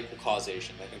does not equal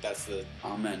causation. I think that's the...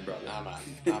 Amen, brother.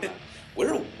 Amen.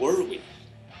 Where were we?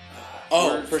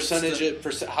 Percentage.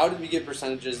 How did we get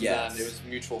percentages? Yes. It was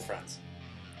mutual friends.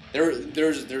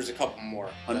 There's a couple more.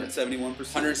 171%.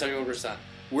 171%.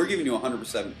 We're giving you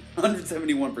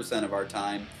 171% of our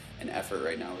time and effort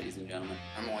right now, ladies and gentlemen.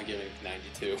 I'm only giving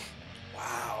 92.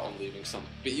 Wow. I'm leaving some.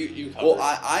 But you covered. Well,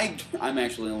 I'm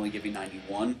actually only giving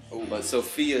 91. Ooh. But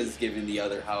Sophia's giving the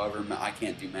other. However, I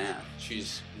can't do math.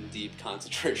 She's in deep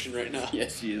concentration right now.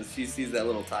 Yes, she is. She sees that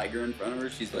little tiger in front of her.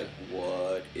 She's like,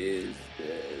 "What is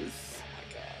this?" Oh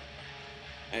my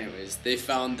god. Anyways, they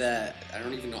found that I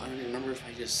don't even remember if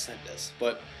I just said this,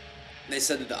 but they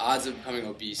said that the odds of becoming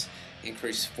obese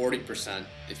increased 40%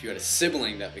 if you had a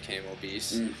sibling that became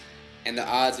obese. And the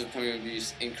odds of becoming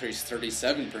obese increased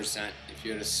 37% if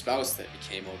you had a spouse that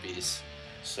became obese.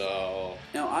 So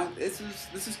now, this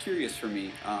is curious for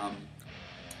me,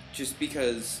 just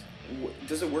because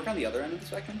does it work on the other end of the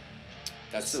spectrum?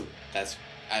 That's a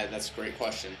great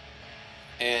question.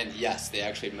 And yes, they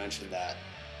actually mentioned that.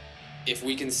 If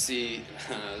we can see,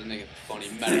 let's make a funny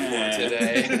metaphor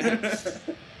today.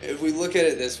 If we look at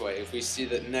it this way, if we see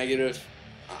that negative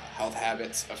health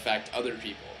habits affect other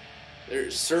people,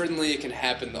 certainly it can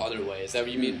happen the other way. Is that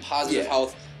what you mean? Positive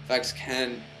health effects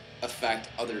can affect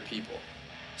other people.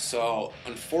 So,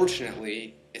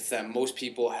 unfortunately, it's that most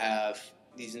people have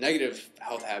these negative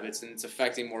health habits, and it's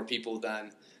affecting more people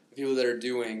than the people that are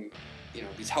doing,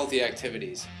 these healthy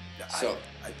activities. So,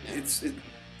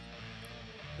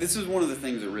 this is one of the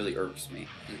things that really irks me.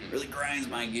 Mm-hmm. Really grinds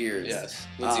my gears. Yes,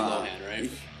 Lindsay Lohan, right?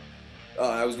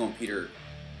 I was going Peter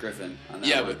Griffin on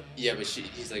that one. But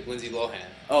he's like Lindsay Lohan.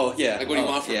 Oh yeah. Like, what do you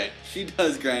want from me? She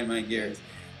does grind my gears.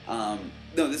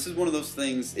 No, this is one of those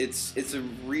things. It's a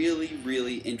really,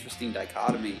 really interesting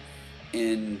dichotomy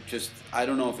in just, I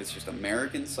don't know if it's just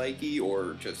American psyche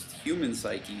or just human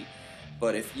psyche,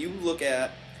 but if you look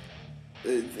at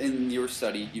in your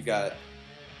study, you've got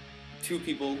two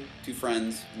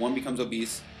friends, one becomes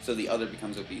obese, so the other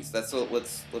becomes obese. Let's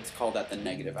call that the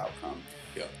negative outcome.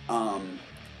 Yeah.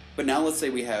 But now let's say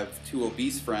we have two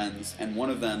obese friends and one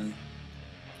of them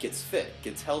gets fit,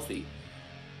 gets healthy.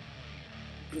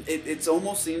 It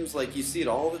almost seems like you see it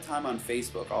all the time on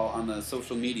Facebook, all on the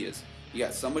social medias. You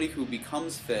got somebody who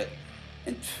becomes fit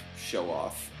and show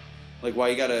off. Like, why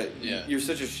you gotta? Yeah. You're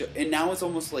such a and now it's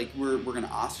almost like we're gonna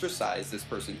ostracize this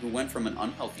person who went from an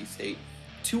unhealthy state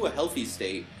to a healthy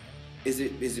state. Is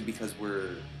it because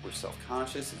we're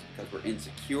self-conscious? Is it because we're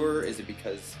insecure? Is it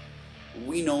because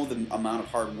we know the amount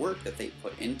of hard work that they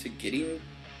put into getting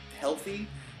healthy,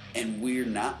 and we're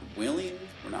not willing,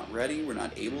 we're not ready, we're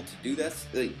not able to do this?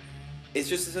 Like, it's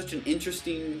just such an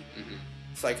interesting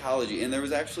psychology. And there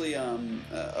was actually an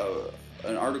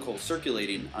article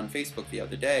circulating on Facebook the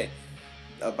other day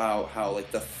about how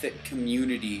like the fit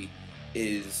community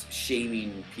is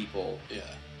shaming people. Yeah.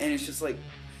 And it's just like,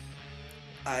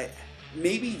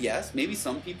 maybe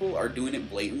some people are doing it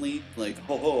blatantly, like,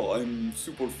 oh, I'm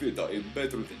super fit, I am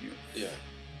better than you. Yeah.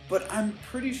 But I'm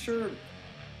pretty sure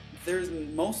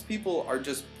most people are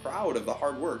just proud of the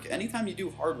hard work. Anytime you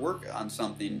do hard work on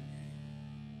something,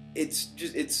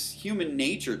 it's human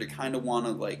nature to kind of want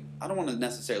to, like, I don't want to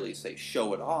necessarily say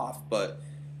show it off, but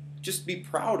just be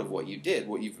proud of what you did,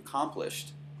 what you've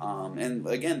accomplished. And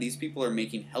again, these people are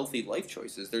making healthy life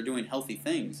choices. They're doing healthy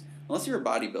things. Unless you're a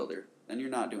bodybuilder, then you're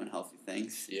not doing healthy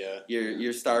things. Yeah.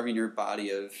 You're starving your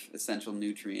body of essential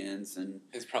nutrients, and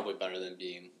it's probably better than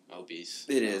being obese.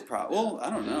 It is probably. Well, I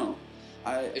don't know.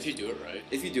 If you do it right.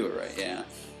 If you do it right, yeah.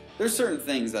 There's certain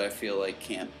things that I feel like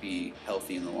can't be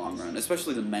healthy in the long run,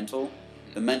 especially the mental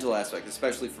aspect,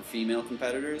 especially for female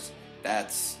competitors.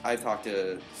 I've talked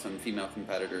to some female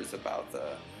competitors about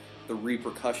the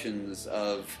repercussions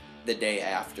of the day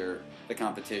after the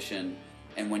competition,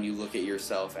 and when you look at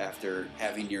yourself after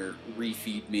having your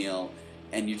refeed meal,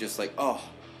 and you're just like, oh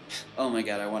my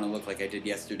God, I want to look like I did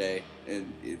yesterday.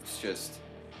 It's just...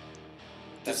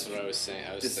 That's what I was saying.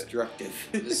 I was destructive.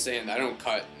 Just saying, I don't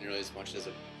cut nearly as much as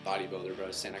a bodybuilder, but I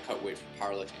was saying I cut weight for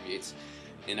powerlifting meets,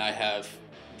 and I have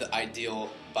the ideal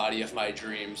body of my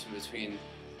dreams in between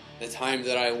the time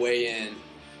that I weigh in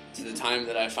to the time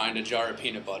that I find a jar of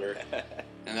peanut butter,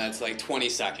 and that's like 20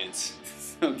 seconds.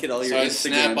 So get all your I Instagram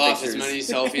snap off pictures. as many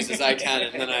selfies as I can,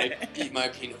 and then I eat my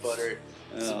peanut butter.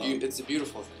 It's a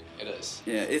beautiful thing. It is.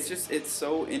 Yeah, it's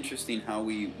so interesting how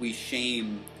we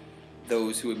shame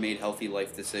those who have made healthy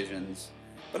life decisions.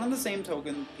 But on the same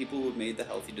token, people who have made the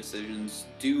healthy decisions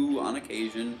do, on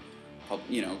occasion,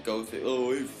 go through,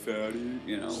 oh, I'm fatty,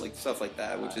 like stuff like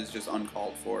that, which is just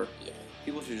uncalled for. Yeah.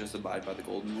 People should just abide by the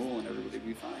golden rule and everybody will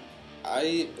be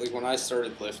fine. When I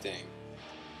started lifting,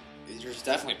 there's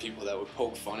definitely people that would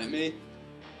poke fun at me.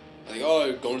 Like, oh,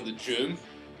 you're going to the gym?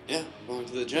 Yeah, I'm going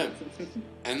to the gym.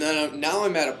 And then now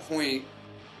I'm at a point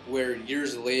where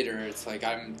years later, it's like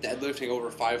I'm deadlifting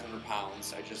over 500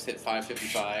 pounds. I just hit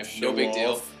 555, no big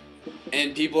deal.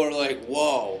 And people are like,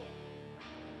 whoa,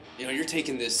 you're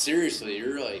taking this seriously.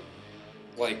 You're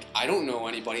like, I don't know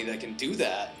anybody that can do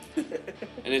that.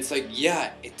 And it's like,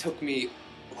 yeah, it took me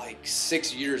like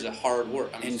 6 years of hard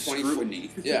work. And scrutiny.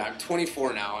 Yeah, I'm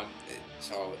 24 now.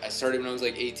 So I started when I was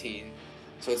like 18.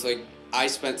 So it's like I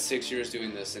spent 6 years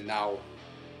doing this, and now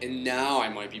I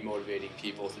might be motivating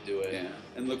people to do it. Yeah,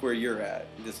 and look where you're at.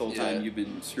 This whole time you've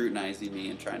been scrutinizing me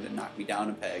and trying to knock me down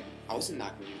a peg. I wasn't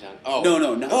knocking you down. Oh.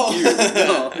 No, not you.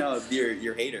 No,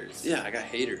 your haters. Yeah, I got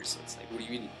haters. It's like, what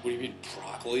do you mean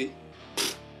broccoli?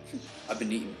 I've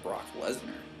been eating Brock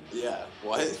Lesnar. Yeah,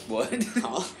 what? What?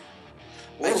 Huh?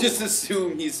 I just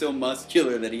assume he's so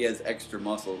muscular that he has extra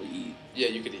muscle to eat. Yeah,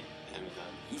 you could eat him.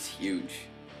 He's huge.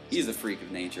 He's a freak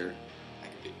of nature. I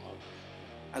could beat him up.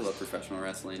 I love professional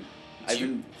wrestling. I've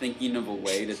been thinking of a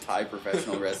way to tie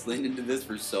professional wrestling into this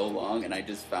for so long, and I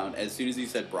just found, as soon as you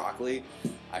said broccoli,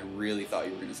 I really thought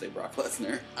you were going to say Brock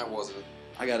Lesnar. I wasn't.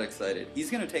 I got excited.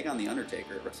 He's going to take on The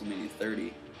Undertaker at WrestleMania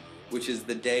 30, which is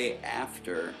the day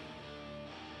after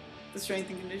the Strength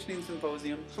and Conditioning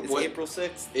Symposium. It's April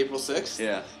 6th. April 6th?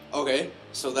 Yeah. Okay,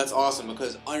 so that's awesome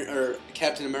because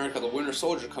Captain America the Winter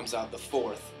Soldier comes out the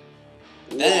 4th.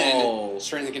 Then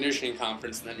Strength and Conditioning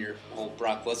Conference, and then your whole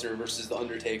Brock Lesnar versus The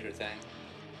Undertaker thing.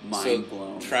 Mind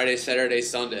blown. Friday, Saturday,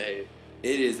 Sunday.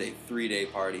 It is a 3-day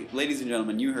party. Ladies and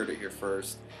gentlemen, you heard it here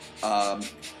first.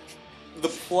 The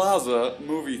Plaza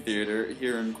Movie Theater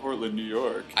here in Cortland, New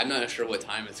York. I'm not sure what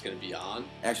time it's going to be on.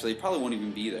 Actually, it probably won't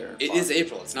even be there. It is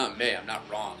April. It's not May. I'm not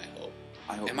wrong,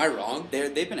 I hope. Am I wrong?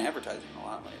 They've been advertising a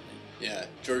lot lately. Yeah,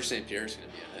 George St. Pierre's going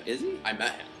to be in it. Is he? I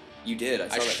met him. You did.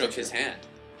 I shook his hand.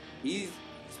 He's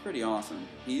pretty awesome.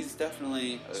 He's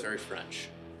definitely... He's very French.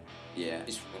 Yeah.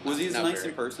 Was he as nice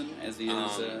in person as he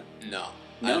is... No.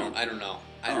 No? I don't know.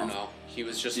 I don't know. He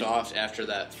was just off after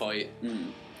that fight.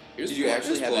 Did you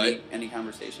actually have any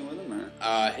conversation with him? Or?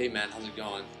 Hey man, how's it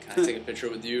going? Can I take a picture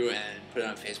with you and put it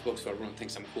on Facebook so everyone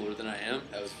thinks I'm cooler than I am?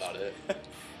 That was about it.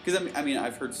 Because I mean,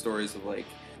 I've heard stories of like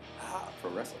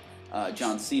pro wrestler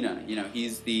John Cena. He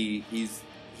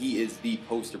he is the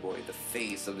poster boy, the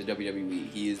face of the WWE.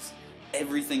 He is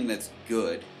everything that's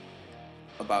good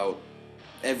about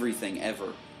everything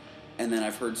ever. And then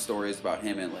I've heard stories about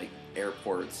him at like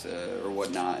airports or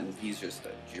whatnot, and he's just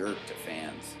a jerk to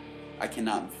fans. I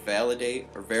cannot validate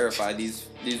or verify these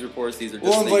reports. These are just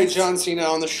We'll invite things. John Cena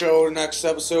on the show next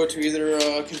episode to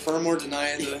either confirm or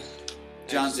deny the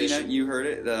John accusation. Cena, you heard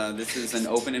it. This is an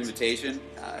open invitation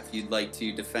if you'd like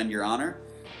to defend your honor.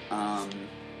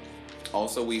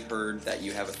 Also, we heard that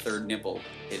you have a third nipple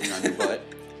hidden on your butt.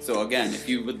 So again, if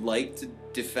you would like to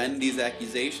defend these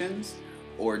accusations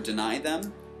or deny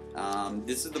them,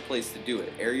 this is the place to do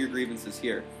it. Air your grievances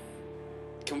here.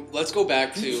 Let's go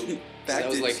back to... Back that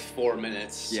was to- like 4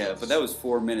 minutes. Yeah, but that was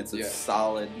 4 minutes of Yeah.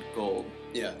 solid gold.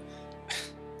 Yeah.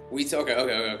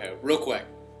 Okay. Real quick.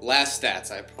 Last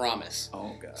stats, I promise.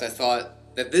 Oh, God. 'Cause I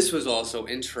thought that this was also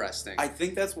interesting. I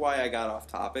think that's why I got off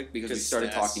topic, because we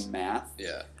started stats. talking math.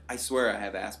 Yeah. I swear I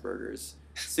have Asperger's.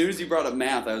 As soon as you brought up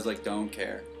math, I was like, don't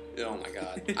care. Oh my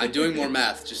god. I'm doing more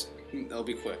math. Just, it'll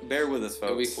be quick. Bear with us,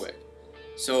 folks. It'll be quick.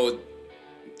 So,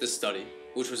 the study,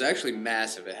 which was actually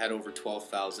massive, it had over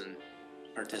 12,000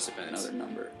 participants, Another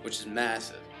number. which is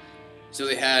massive. So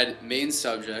they had main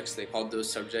subjects, they called those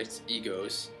subjects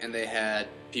egos, and they had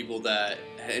people that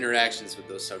had interactions with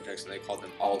those subjects, and they called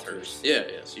them alters. Yeah,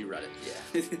 so you read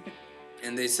it. Yeah.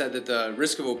 And they said that the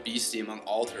risk of obesity among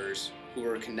alters who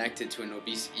were connected to an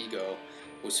obese ego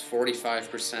was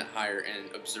 45% higher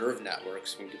in observed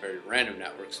networks when compared to random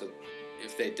networks. So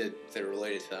if they were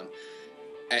related to them.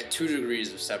 At 2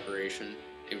 degrees of separation,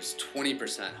 it was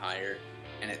 20% higher,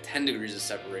 and at 10 degrees of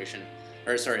separation,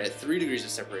 at 3 degrees of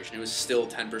separation, it was still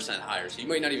 10% higher. So you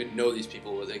might not even know these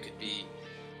people, or they could be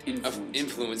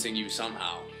influencing you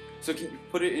somehow. So can you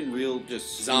put it in real,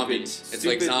 just Zombies. stupid, It's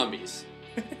like stupid- zombies.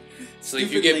 So if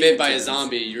you stupid get bit by a layman terms.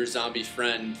 zombie, your zombie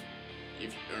friend.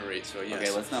 Alright, so yes.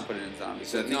 Okay, let's not put it in zombies.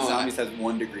 So I think No, zombies has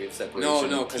 1 degree of separation.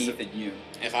 No, with 'cause teeth and you.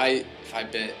 If I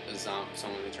bit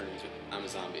someone, they turn into. I'm a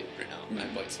zombie right now.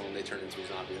 Mhm. I bite someone, they turn into a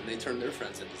zombie, and they turn their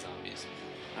friends into zombies.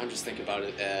 I'm just thinking about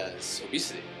it as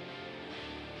obesity.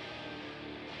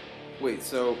 Wait,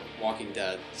 so Walking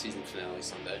Dead season finale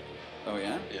Sunday. oh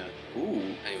yeah, Yeah.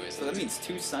 ooh. Anyways, So that means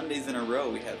 2 Sundays in a row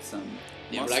we have some.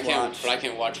 yeah, but I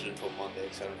can't watch it until Monday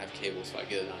because I don't have cable, so I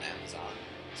get it on Amazon.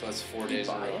 So that's 4 You days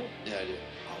in a buy row. it? Yeah, I do.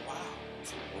 Oh wow,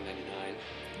 It's like $1.99.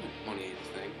 Money ain't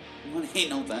a thing. money ain't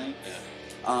no thing.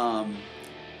 Yeah.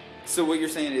 So what you're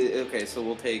saying is okay. So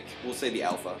we'll say the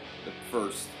alpha, the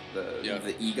first, Yeah.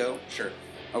 the ego. Sure.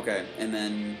 Okay, and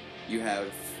then you have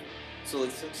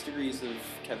like 6 degrees of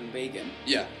Kevin Bacon,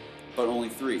 Yeah. but only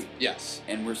 3, Yes.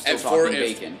 and we're still At 4, talking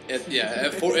bacon.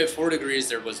 at 4 degrees,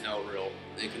 there was no real.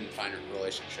 They couldn't find a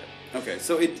relationship. Okay,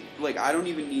 so I don't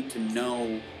even need to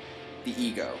know the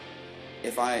ego.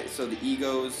 So the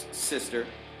ego's sister,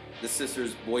 the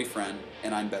sister's boyfriend,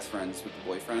 and I'm best friends with the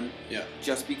boyfriend. Yeah.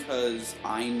 Just because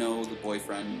I know the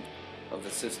boyfriend of the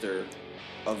sister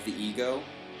of the ego,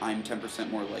 I'm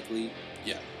 10% more likely.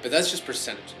 Yeah, but that's just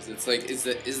percentages. It's like, is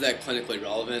that clinically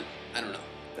relevant? I don't know.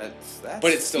 That's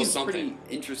But it's still seems something.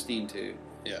 pretty interesting to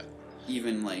Yeah.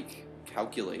 even like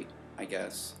calculate, I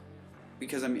guess,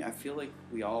 because I mean I feel like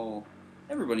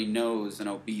everybody knows an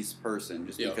obese person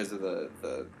just Yeah. because of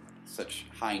the such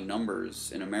high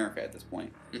numbers in America at this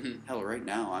point. Mm-hmm. Hell, right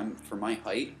now I'm for my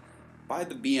height, by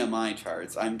the BMI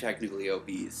charts, I'm technically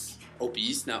obese.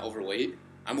 Obese, not overweight.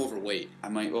 I'm overweight. I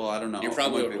might. Well, I don't know. You're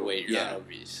probably I might be- overweight. You're yeah. not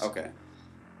obese. Okay.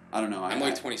 I don't know. I'm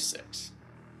like 26.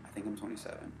 I think I'm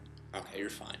 27. Okay, you're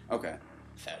fine. Okay.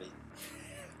 Fatty.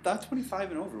 Thought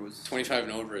 25 and over was 25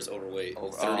 and over is overweight.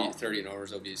 Oh, 30 and over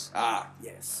is obese.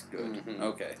 yes, good. Mhm.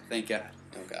 Okay, thank God.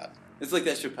 Oh God. It's like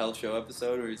that Chappelle Show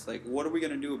episode where it's like, what are we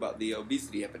going to do about the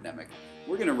obesity epidemic?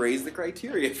 We're going to raise the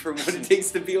criteria for what it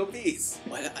takes to be obese.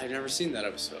 What? I've never seen that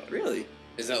episode. Really?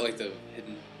 Is that like the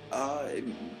hidden?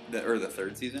 The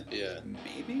 3rd season? Yeah.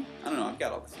 Maybe? I don't know. I've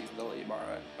got all the seasons. I'll let you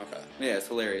borrow it. Okay. Yeah, it's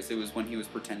hilarious. It was when he was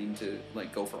pretending to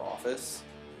like go for office.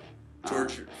 When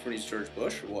he's George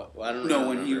Bush or what? Well, I don't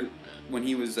No, know. when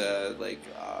he was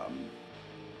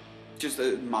just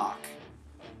a mock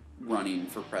running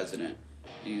for president.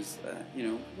 He's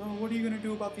well, what are you gonna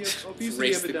do about the obesity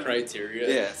raise the epidemic?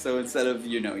 criteria. Yeah, so instead of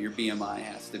your BMI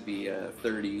has to be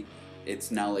 30,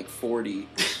 it's now like 40, and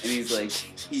he's like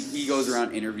he goes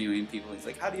around interviewing people. He's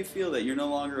like, how do you feel that you're no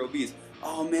longer obese?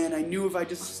 Oh man, I knew if I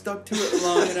just stuck to it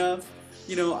long enough.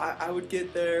 I would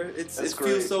get there. It That's feels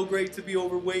great. so great to be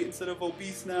overweight instead of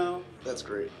obese now. That's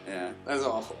great. Yeah, That's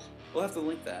awful. we'll have to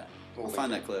link that. We'll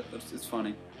find that clip. It's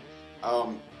funny.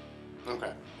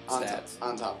 Okay. Stats.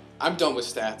 On top. I'm done with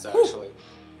stats actually.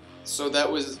 So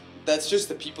that's just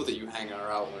the people that you hang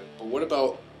out with. But what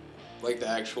about like the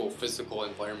actual physical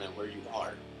environment where you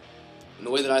are. And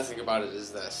the way that I think about it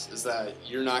is this, is that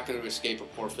you're not going to escape a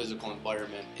poor physical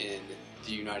environment in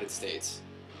the United States.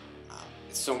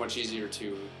 It's so much easier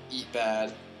to eat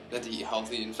bad than to eat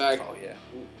healthy. In fact, Oh yeah,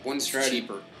 one it's strategy,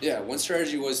 cheaper. yeah, one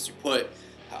strategy was to put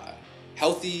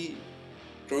healthy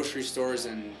grocery stores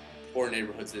in poor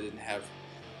neighborhoods that didn't have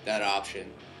that option.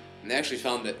 And they actually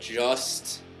found that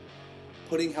just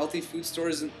putting healthy food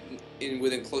stores in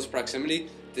within close proximity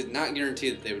did not guarantee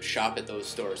that they would shop at those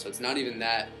stores. So it's not even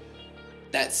that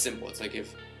simple. It's like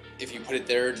if you put it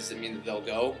there, does it mean that they'll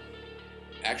go?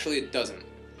 Actually, it doesn't.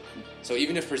 So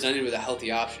even if presented with a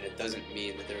healthy option, it doesn't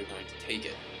mean that they're going to take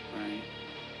it. Right.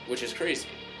 Which is crazy.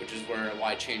 Which is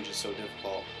why change is so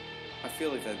difficult. I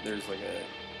feel like that there's like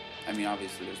I mean,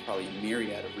 obviously there's probably a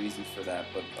myriad of reasons for that,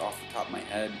 but off the top of my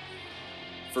head,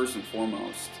 first and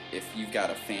foremost, if you've got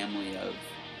a family of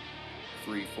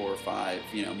 3, 4, 5,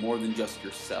 more than just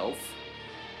yourself,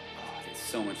 it's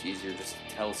so much easier just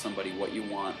to tell somebody what you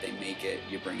want, they make it,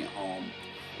 you bring it home,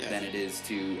 than it is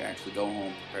to actually go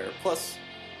home, prepare. Plus,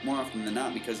 more often than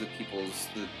not, because of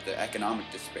the economic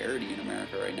disparity in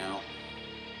America right now,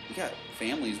 you got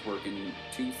families working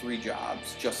 2, 3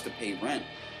 jobs just to pay rent.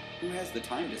 Who has the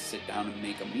time to sit down and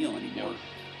make a meal anymore?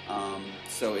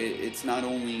 So it's not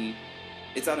only,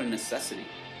 it's out of necessity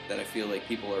that I feel like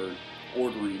people are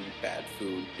ordering bad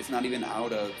food. It's not even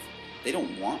they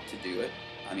don't want to do it.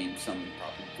 I mean, some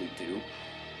probably do,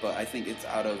 but I think it's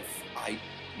out of, I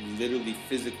literally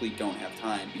physically don't have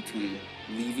time between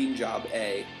leaving job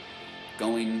A,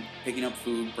 picking up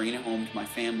food, bringing it home to my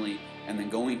family, and then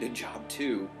going to job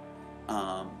 2.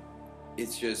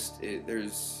 It's just,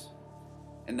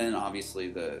 and then obviously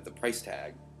the price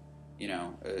tag,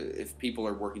 if people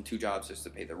are working 2 jobs just to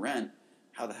pay the rent,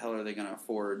 how the hell are they going to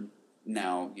afford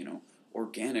now,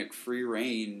 organic, free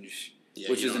range,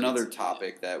 which is another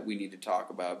topic that we need to talk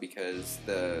about, because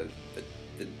the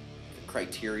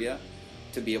criteria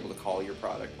to be able to call your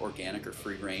product organic or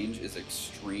free range is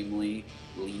extremely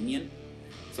lenient.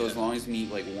 So as long as you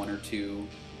meet like 1 or 2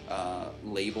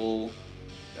 label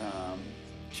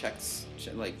checks,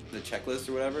 like the checklist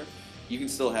or whatever, you can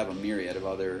still have a myriad of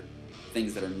other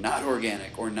things that are not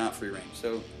organic or not free range.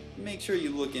 So make sure you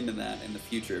look into that in the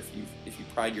future if you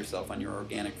pride yourself on your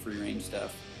organic free range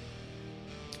stuff.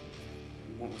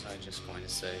 What was I just going to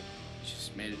say? You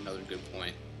just made another good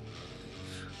point.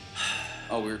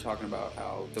 Oh, we were talking about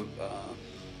how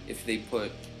if they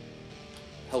put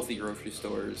healthy grocery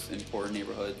stores in poor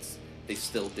neighborhoods, they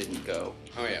still didn't go.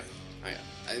 Oh yeah.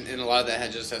 And a lot of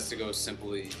that just has to go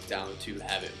simply down to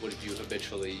habit. What did you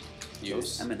habitually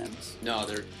use? Those M&Ms. No,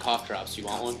 they're cough drops. You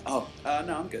want one? Oh,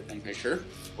 no, I'm good, thank Are you. you sure?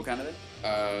 What kind of it?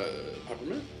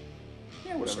 Peppermint?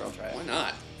 Yeah, whatever, I'll try it. Why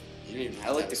not? You don't even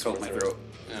have I like to coat my throat.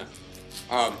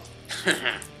 Yeah.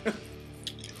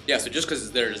 Yeah, so just because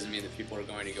it's there doesn't mean that people are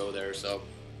going to go there. So,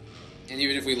 and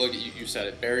even if we look at, you said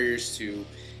it, barriers to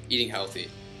eating healthy.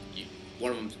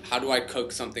 One of them, how do I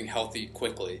cook something healthy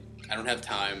quickly? I don't have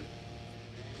time.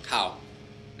 How?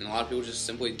 And a lot of people just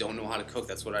simply don't know how to cook.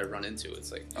 That's what I run into.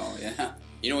 It's like, Oh, yeah.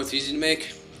 you know what's easy to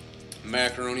make?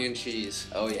 Macaroni and cheese.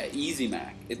 Oh, yeah, Easy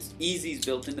Mac. It's easy's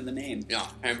built into the name. Yeah,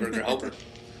 hamburger helper.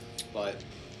 But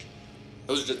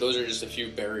those are just a few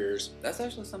barriers. That's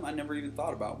actually something I never even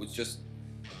thought about, was just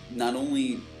not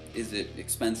only is it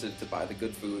expensive to buy the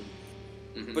good food,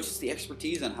 but just the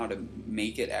expertise on how to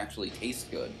make it actually taste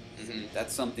good.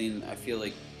 That's something I feel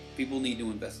like people need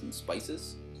to invest in.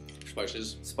 Spices.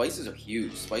 Spices are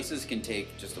huge. Spices can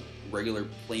take just a regular,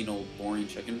 plain old, boring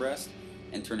chicken breast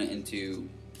and turn it into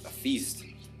a feast.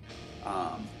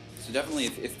 So definitely,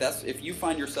 if you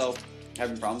find yourself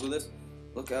having problems with this,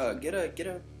 look, get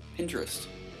a Pinterest.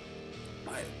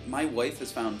 My wife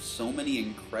has found so many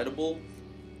incredible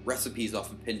recipes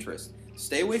off of Pinterest.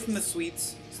 Stay away from the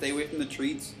sweets. Stay away from the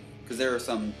treats, because there are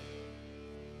some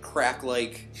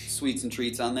crack-like sweets and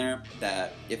treats on there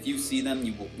that if you see them,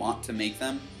 you will want to make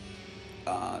them.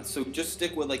 So just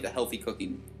stick with like the healthy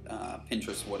cooking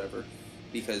Pinterest, whatever,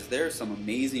 because there are some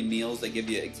amazing meals that give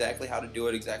you exactly how to do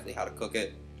it, exactly how to cook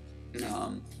it.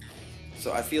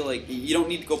 So I feel like you don't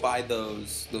need to go buy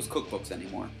those cookbooks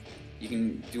anymore. You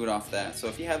can do it off that. So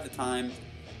if you have the time,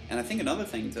 and I think another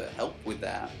thing to help with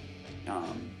that,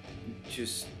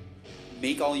 just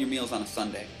make all your meals on a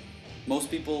Sunday. Most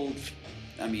people,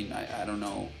 I mean, I don't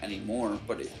know anymore,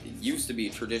 but it used to be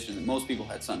a tradition that most people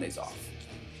had Sundays off.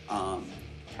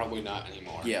 Probably not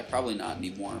anymore. Yeah, probably not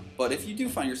anymore. But if you do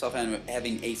find yourself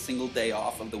having a single day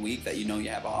off of the week that you know you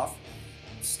have off,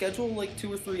 schedule like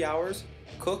 2 or 3 hours,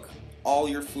 cook all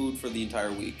your food for the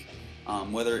entire week.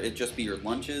 Whether it just be your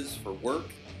lunches for work,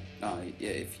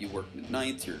 if you work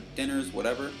nights, your dinners,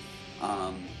 whatever.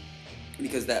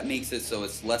 because that makes it so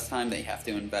it's less time they have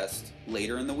to invest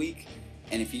later in the week.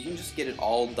 And if you can just get it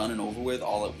all done and over with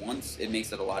all at once, it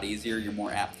makes it a lot easier. You're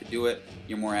more apt to do it.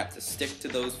 You're more apt to stick to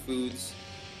those foods.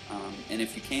 And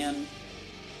if you can,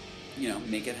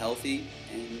 make it healthy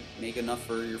and make enough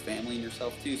for your family and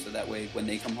yourself too. So that way, when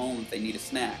they come home, if they need a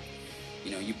snack,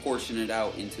 you portion it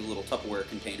out into little Tupperware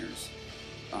containers,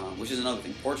 which is another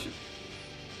thing. Portion.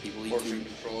 People eat Portion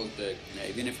control is big. Yeah,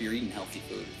 even if you're eating healthy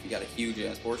food, if you got a huge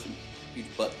ass portion, huge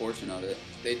butt portion of it.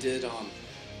 They did.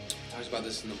 Talks about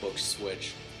this in the book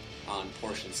Switch on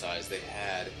portion size. They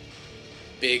had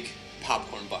big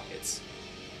popcorn buckets,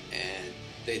 and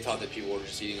they thought that people were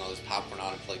just eating all this popcorn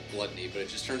out of like gluttony, but it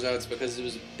just turns out it's because it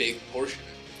was a big portion.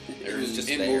 It was just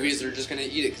in there. movies, they're just gonna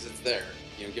eat it because it's there.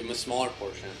 Give them a smaller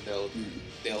portion.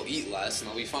 They'll eat less and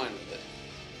they'll be fine with it.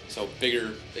 So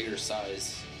bigger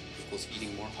size equals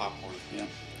eating more popcorn. Yeah.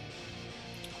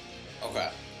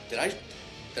 Okay. Did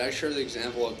I share the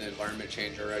example of the environment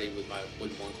change already with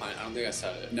one client? I don't think I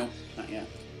said it. No, not yet.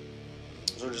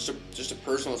 So just a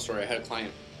personal story. I had a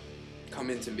client come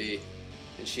in to me,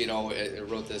 and she had always, I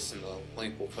wrote this in the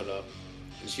link we'll put up,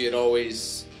 and she had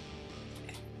always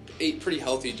ate pretty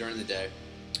healthy during the day,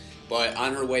 but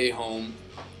on her way home,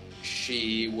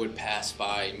 she would pass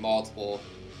by multiple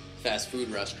fast food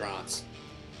restaurants,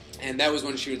 and that was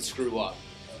when she would screw up.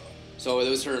 So it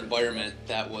was her environment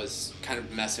that was kind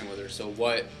of messing with her. So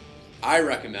what I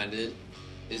recommended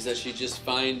is that she just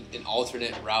find an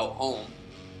alternate route home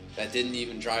that didn't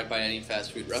even drive by any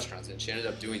fast food restaurants. And she ended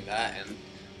up doing that, and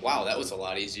wow, that was a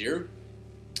lot easier.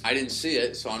 I didn't see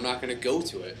it, so I'm not going to go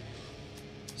to it.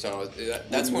 So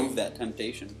that's Remove that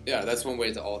temptation. Yeah, that's one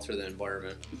way to alter the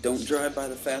environment. Don't drive by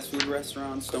the fast food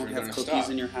restaurants. Don't have cookies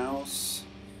in your house.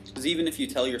 Because even if you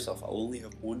tell yourself, I'll only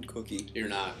have one cookie. You're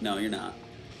not. No, you're not.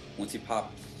 Once you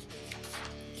pop,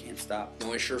 you can't stop. The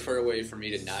only surefire way for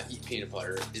me to not eat peanut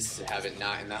butter is to have it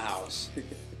not in the house.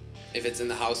 If it's in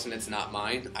the house and it's not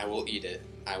mine, I will eat it.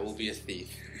 I will be a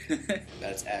thief.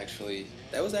 That was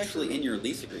actually in your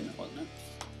lease agreement, wasn't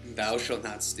it? Thou shalt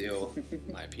not steal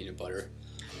my peanut butter.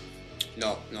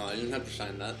 No, I didn't have to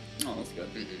sign that. Oh, that's good.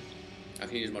 I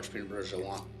can eat as much peanut butter as I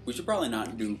want. We should probably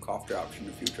not do cough drops in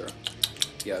the future.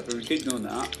 Yeah, if we keep doing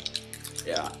that,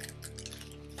 yeah.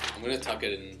 I'm gonna tuck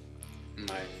it in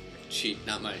my cheek,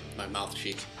 not my mouth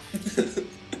cheek.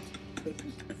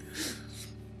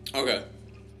 Okay,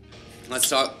 let's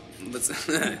talk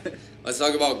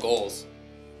about goals.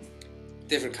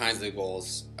 Different kinds of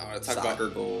goals. I want to talk soccer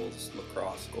goals,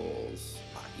 lacrosse goals,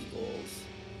 hockey goals.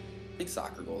 I think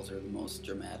soccer goals are the most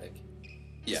dramatic.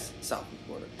 Yeah, South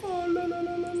border.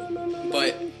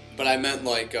 But I meant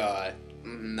like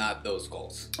not those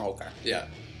goals. Okay. Yeah,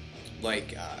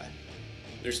 like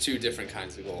there's two different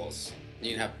kinds of goals.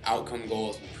 You can have outcome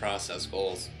goals and process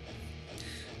goals.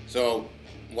 So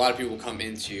a lot of people come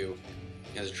into you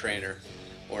as a trainer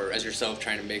or as yourself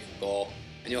trying to make a goal,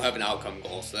 and you'll have an outcome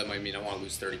goal. So that might mean I want to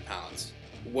lose 30 pounds.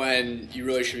 When you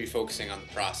really should be focusing on the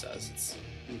process.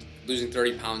 Losing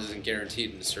 30 pounds isn't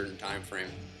guaranteed in a certain time frame.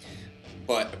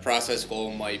 But a process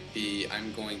goal might be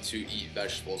I'm going to eat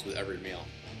vegetables with every meal.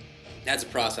 That's a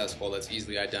process goal that's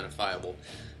easily identifiable.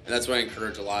 And that's what I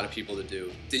encourage a lot of people to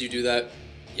do. Did you do that?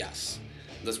 Yes.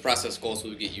 Those process goals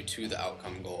will get you to the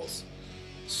outcome goals.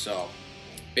 So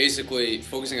basically,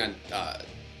 focusing on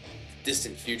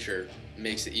distant future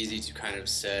makes it easy to kind of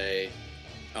say,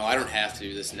 oh, I don't have to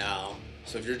do this now.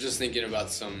 So if you're just thinking about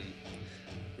some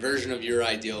version of your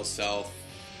ideal self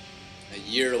a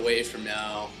year away from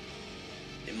now,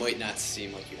 it might not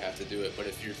seem like you have to do it. But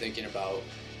if you're thinking about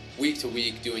week to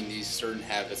week doing these certain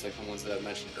habits like the ones that I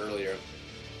mentioned earlier,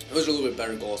 those are a little bit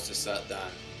better goals to set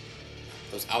than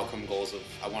those outcome goals of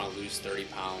I want to lose 30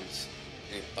 pounds.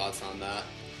 Any thoughts on that?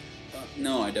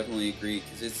 No, I definitely agree,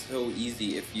 because it's so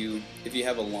easy if you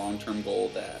have a long-term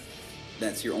goal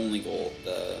that's your only goal,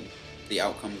 the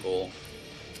outcome goal.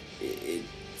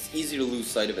 It's easy to lose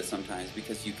sight of it sometimes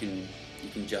because you can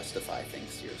justify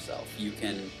things to yourself. You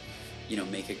can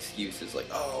make excuses like,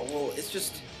 oh well, it's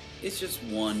just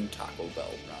one Taco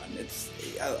Bell run.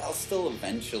 I'll still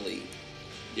eventually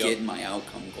get my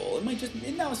outcome goal.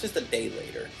 Now it's just a day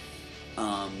later.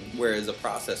 Whereas a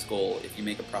process goal, if you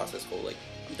make a process goal like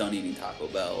I'm done eating Taco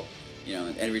Bell,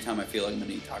 every time I feel like I'm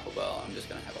gonna eat Taco Bell, I'm just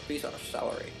gonna have a piece of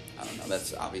celery. I don't know.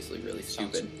 That's obviously really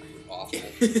stupid. Awful.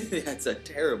 That's a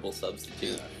terrible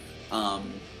substitute.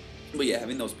 But yeah,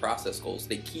 having those process goals,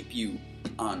 they keep you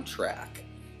on track.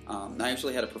 I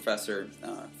actually had a professor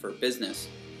for business.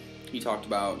 He talked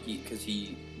about because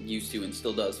he used to and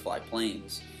still does fly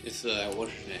planes. It's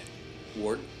what's his name?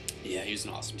 Ward. Yeah, he was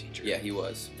an awesome teacher. Yeah, he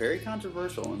was. Very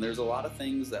controversial, and there's a lot of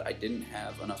things that I didn't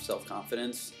have enough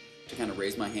self-confidence to kind of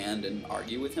raise my hand and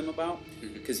argue with him about,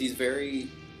 because he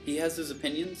has his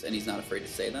opinions, and he's not afraid to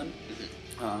say them.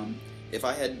 If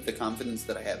I had the confidence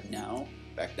that I have now,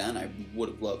 back then, I would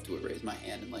have loved to have raised my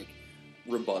hand and, like,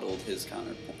 rebutted his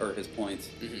his points.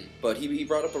 But he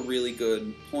brought up a really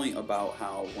good point about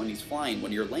how when he's flying,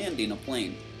 when you're landing a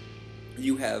plane,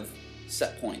 you have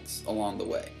set points along the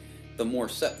way. The more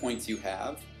set points you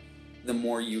have, the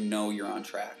more you know you're on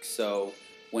track. So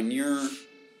when you're,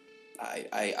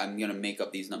 I'm going to make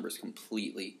up these numbers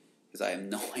completely because I have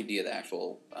no idea the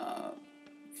actual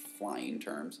flying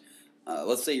terms.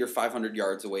 Let's say you're 500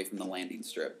 yards away from the landing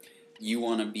strip. You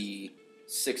want to be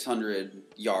 600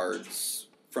 yards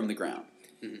from the ground.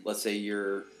 Let's say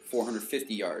you're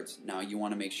 450 yards. Now you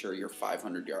want to make sure you're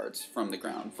 500 yards from the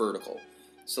ground, vertical.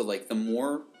 So, like, the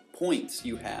more points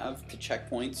you have to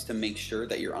checkpoints to make sure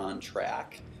that you're on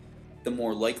track, the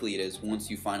more likely it is once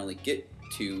you finally get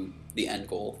to the end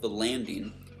goal, the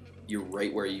landing, you're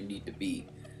right where you need to be.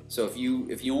 So if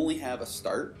you only have a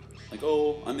start, like,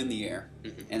 oh, I'm in the air,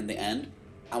 and the end,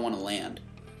 I want to land,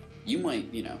 you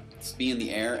might, be in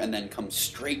the air and then come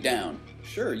straight down.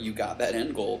 Sure, you got that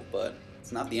end goal, but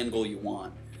it's not the end goal you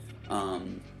want.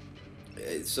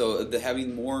 So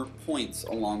having more points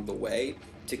along the way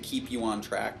to keep you on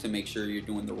track, to make sure you're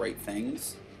doing the right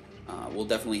things, will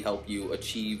definitely help you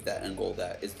achieve that end goal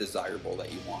that is desirable,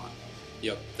 that you want.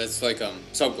 Yep, that's like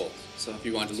sub goals. So if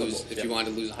you want to you want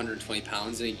to lose 120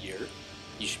 pounds in a year,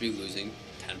 you should be losing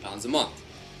 10 pounds a month.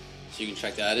 So you can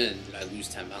check that in. Did I lose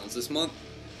 10 pounds this month?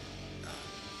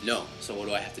 No. So what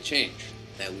do I have to change?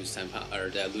 Did I lose 10 pounds, or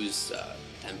did I lose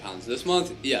 10 pounds this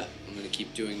month? Yeah, I'm going to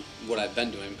keep doing what I've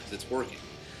been doing because it's working.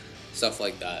 Stuff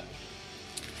like that.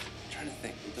 I'm trying to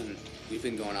think. We've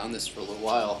been going on this for a little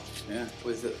while. Yeah.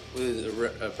 With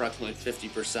approximately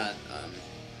 50%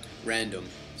 random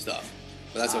stuff.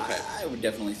 But that's okay. I would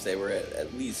definitely say we're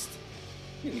at least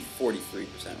maybe 43%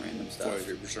 random stuff.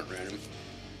 43% random.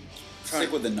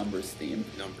 Stick with the numbers theme.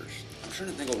 Numbers. I'm trying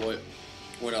to think of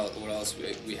what else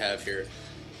we have here.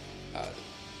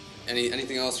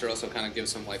 Anything else, or also kind of give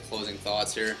some like closing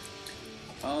thoughts here?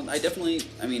 I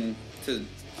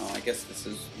guess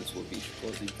this would be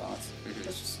closing thoughts.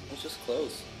 Let's just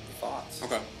close the thoughts.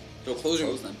 Okay. So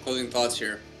closing thoughts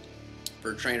here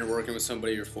for a trainer working with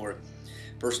somebody, or for a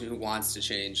person who wants to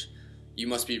change. You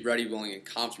must be ready, willing, and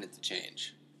confident to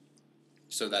change.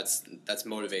 So that's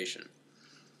motivation.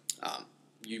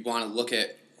 You want to look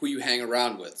at who you hang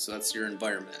around with. So that's your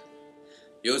environment.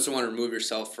 You also want to remove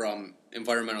yourself from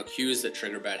environmental cues that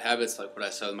trigger bad habits, like what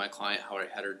I said with my client, how I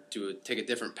had her take a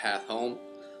different path home.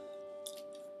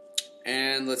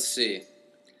 And let's see.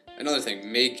 Another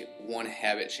thing, make one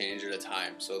habit change at a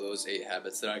time. So those 8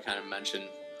 habits that I kind of mentioned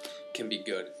can be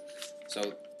good.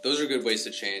 So those are good ways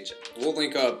to change. We'll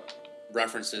link up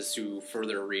references to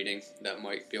further reading that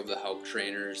might be able to help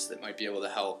trainers, that might be able to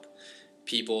help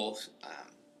people.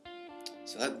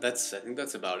 So I think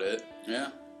that's about it. Yeah.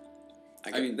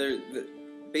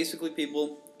 Basically,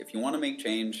 people, if you want to make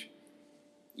change,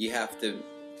 you have to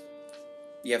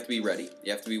be ready.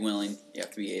 You have to be willing. You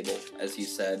have to be able, as you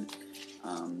said.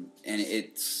 And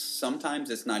sometimes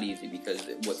it's not easy, because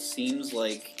what seems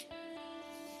like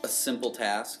a simple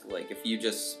task, like if you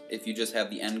just have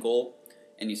the end goal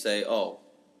and you say, oh,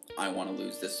 I want to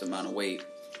lose this amount of weight,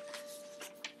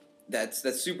 that's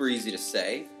super easy to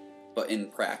say, but in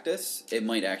practice, it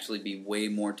might actually be way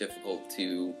more difficult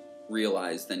to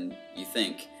realize than you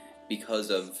think, because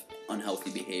of unhealthy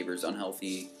behaviors,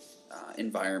 unhealthy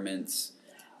environments.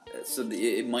 So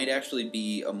it might actually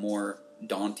be a more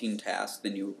daunting task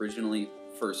than you originally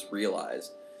first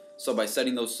realized. So by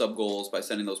setting those sub-goals, by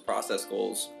setting those process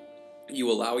goals,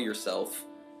 you allow yourself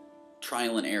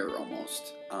trial and error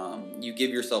almost. You give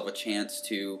yourself a chance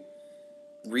to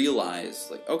realize,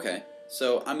 like, okay,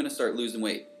 so I'm going to start losing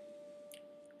weight.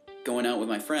 Going out with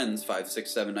my friends 5,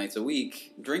 6, 7 nights a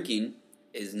week, drinking,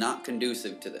 is not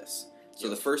conducive to this. So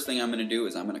the first thing I'm going to do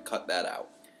is I'm going to cut that out.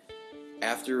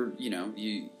 After,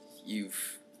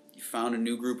 you've found a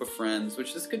new group of friends,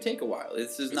 which this could take a while.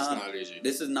 It's not easy.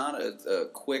 This is not a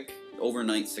quick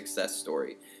overnight success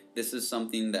story. This is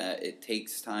something that it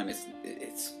takes time.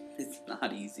 It's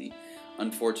not easy,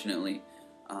 unfortunately.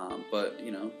 But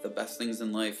the best things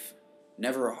in life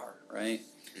never are, right?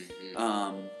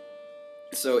 Mm-hmm.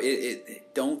 So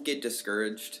don't get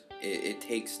discouraged. It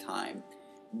takes time.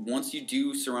 Once you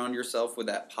do surround yourself with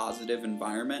that positive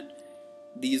environment,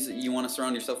 you want to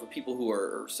surround yourself with people who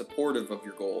are supportive of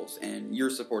your goals, and you're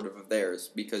supportive of theirs,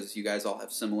 because you guys all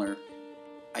have similar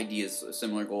ideas,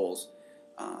 similar goals.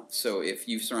 So if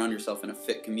you surround yourself in a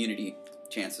fit community,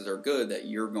 chances are good that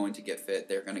you're going to get fit,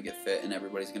 they're going to get fit, and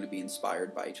everybody's going to be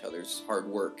inspired by each other's hard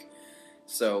work.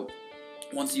 So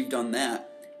once you've done that,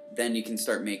 then you can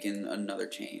start making another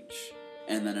change,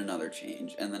 and then another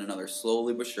change, and then another,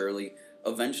 slowly but surely.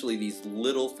 Eventually, these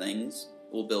little things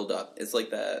will build up. It's like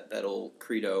that old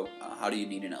credo, how do you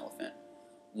eat an elephant?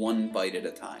 One bite at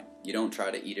a time. You don't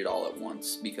try to eat it all at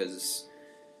once, because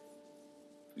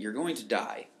you're going to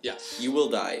die. Yes. You will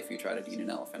die if you try to eat an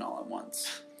elephant all at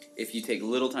once. If you take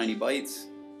little tiny bites,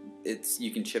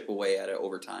 you can chip away at it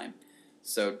over time.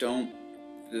 So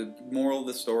the moral of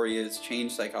the story is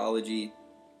change psychology.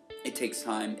 It takes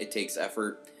time. It takes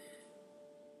effort.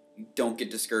 Don't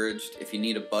get discouraged. If you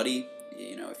need a buddy,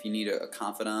 if you need a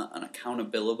confidant, an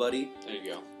accountability buddy. There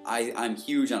you go. I'm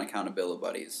huge on accountability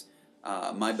buddies.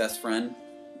 My best friend,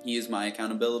 he is my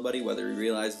accountability buddy, whether he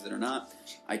realizes it or not.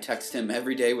 I text him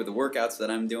every day with the workouts that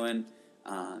I'm doing,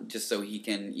 just so he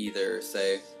can either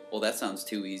say, well, that sounds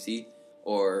too easy,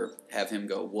 or have him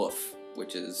go, woof,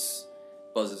 which is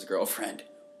Buzz's girlfriend.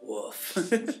 Woof.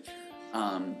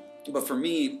 But for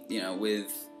me,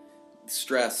 with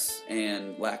stress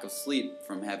and lack of sleep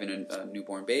from having a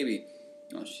newborn baby,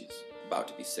 she's about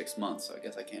to be 6 months, so I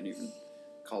guess I can't even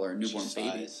call her a newborn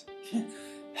baby.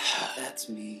 That's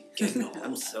me.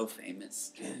 I'm so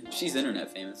famous. She's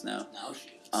internet famous now. Now she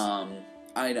is.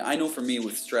 I know for me,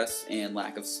 with stress and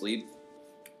lack of sleep,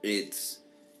 it's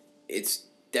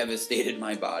devastated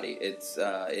my body.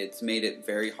 It's made it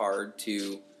very hard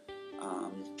to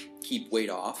keep weight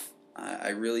off.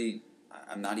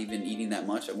 I'm not even eating that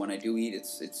much. When I do eat,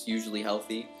 it's usually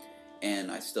healthy,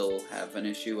 and I still have an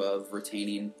issue of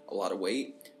retaining a lot of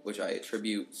weight, which I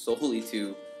attribute solely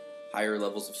to higher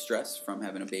levels of stress from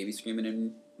having a baby screaming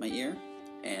in my ear,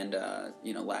 and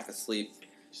lack of sleep.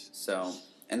 So,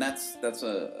 and that's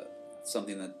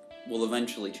something that will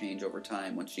eventually change over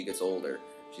time. When she gets older,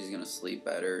 she's gonna sleep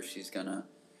better. She's gonna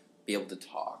be able to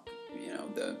talk.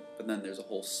 But then there's a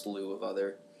whole slew of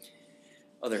other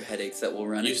headaches that will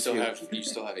run. You still have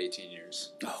 18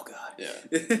 years. Oh God. Yeah.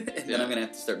 And then I'm gonna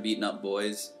have to start beating up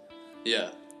boys.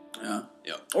 Yeah. Yeah.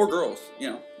 Yeah. Or girls.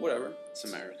 Whatever. It's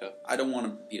America. I don't want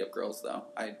to beat up girls though.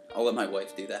 I'll let my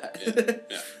wife do that.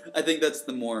 Yeah. I think that's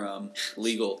the more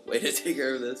legal way to take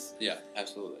care of this. Yeah.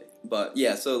 Absolutely. But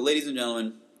yeah. So, ladies and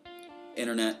gentlemen,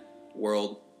 internet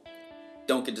world,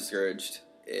 don't get discouraged.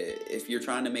 If you're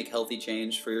trying to make healthy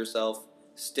change for yourself,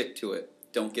 stick to it.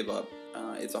 Don't give up.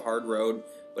 It's a hard road,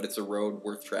 but it's a road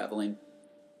worth traveling.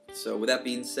 So, with that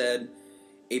being said,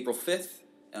 April 5th,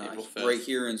 right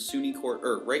here at SUNY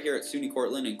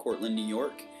Cortland in Cortland, New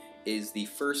York, is the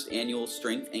first annual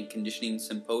Strength and Conditioning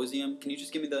Symposium. Can you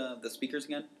just give me the speakers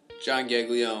again? John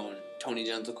Gaglione, Tony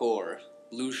Gentlecore,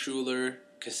 Lou Schuler,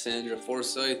 Cassandra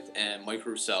Forsyth, and Mike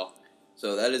Roussel.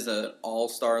 So that is an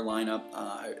all-star lineup.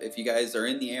 If you guys are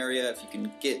in the area, if you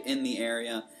can get in the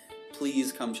area,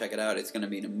 please come check it out. It's going to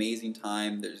be an amazing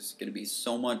time. There's going to be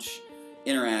so much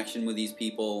interaction with these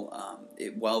people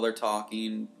while they're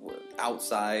talking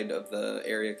outside of the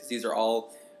area, because these are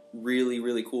all really,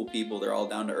 really cool people. They're all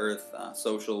down to earth,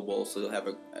 sociable, so you'll have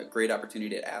a great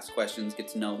opportunity to ask questions, get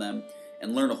to know them,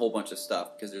 and learn a whole bunch of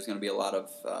stuff, because there's going to be a lot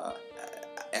of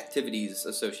activities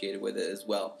associated with it as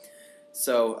well.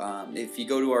 So if you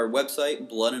go to our website,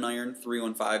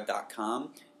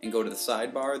 bloodandiron315.com, and go to the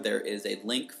sidebar, there is a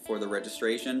link for the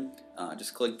registration.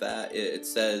 Just click that. It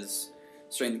says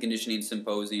Strength and Conditioning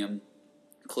Symposium.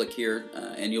 Click here,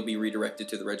 and you'll be redirected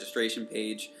to the registration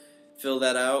page. Fill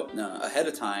that out ahead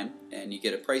of time, and you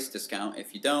get a price discount.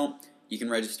 If you don't, you can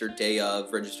register day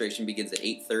of. Registration begins at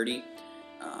 8:30.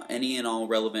 Any and all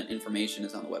relevant information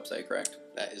is on the website, correct?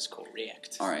 That is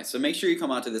correct. All right, so make sure you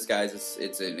come out to this, guys.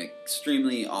 It's an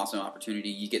extremely awesome opportunity.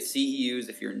 You get CEUs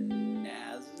if you're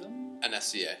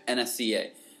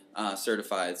NSCA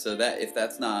certified. So if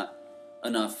that's not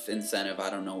enough incentive, I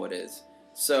don't know what is.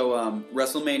 So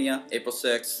WrestleMania, April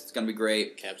 6th. It's going to be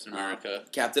great. Captain America.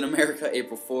 Captain America,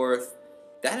 April 4th.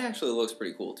 That actually looks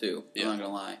pretty cool, too. Yeah. I'm not going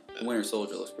to lie. The Winter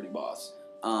Soldier looks pretty boss.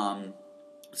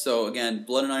 So, again,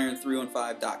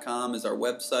 bloodandiron315.com is our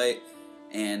website.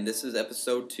 And this is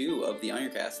episode 2 of the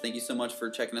IronCast. Thank you so much for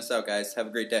checking us out, guys. Have a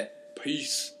great day.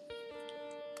 Peace.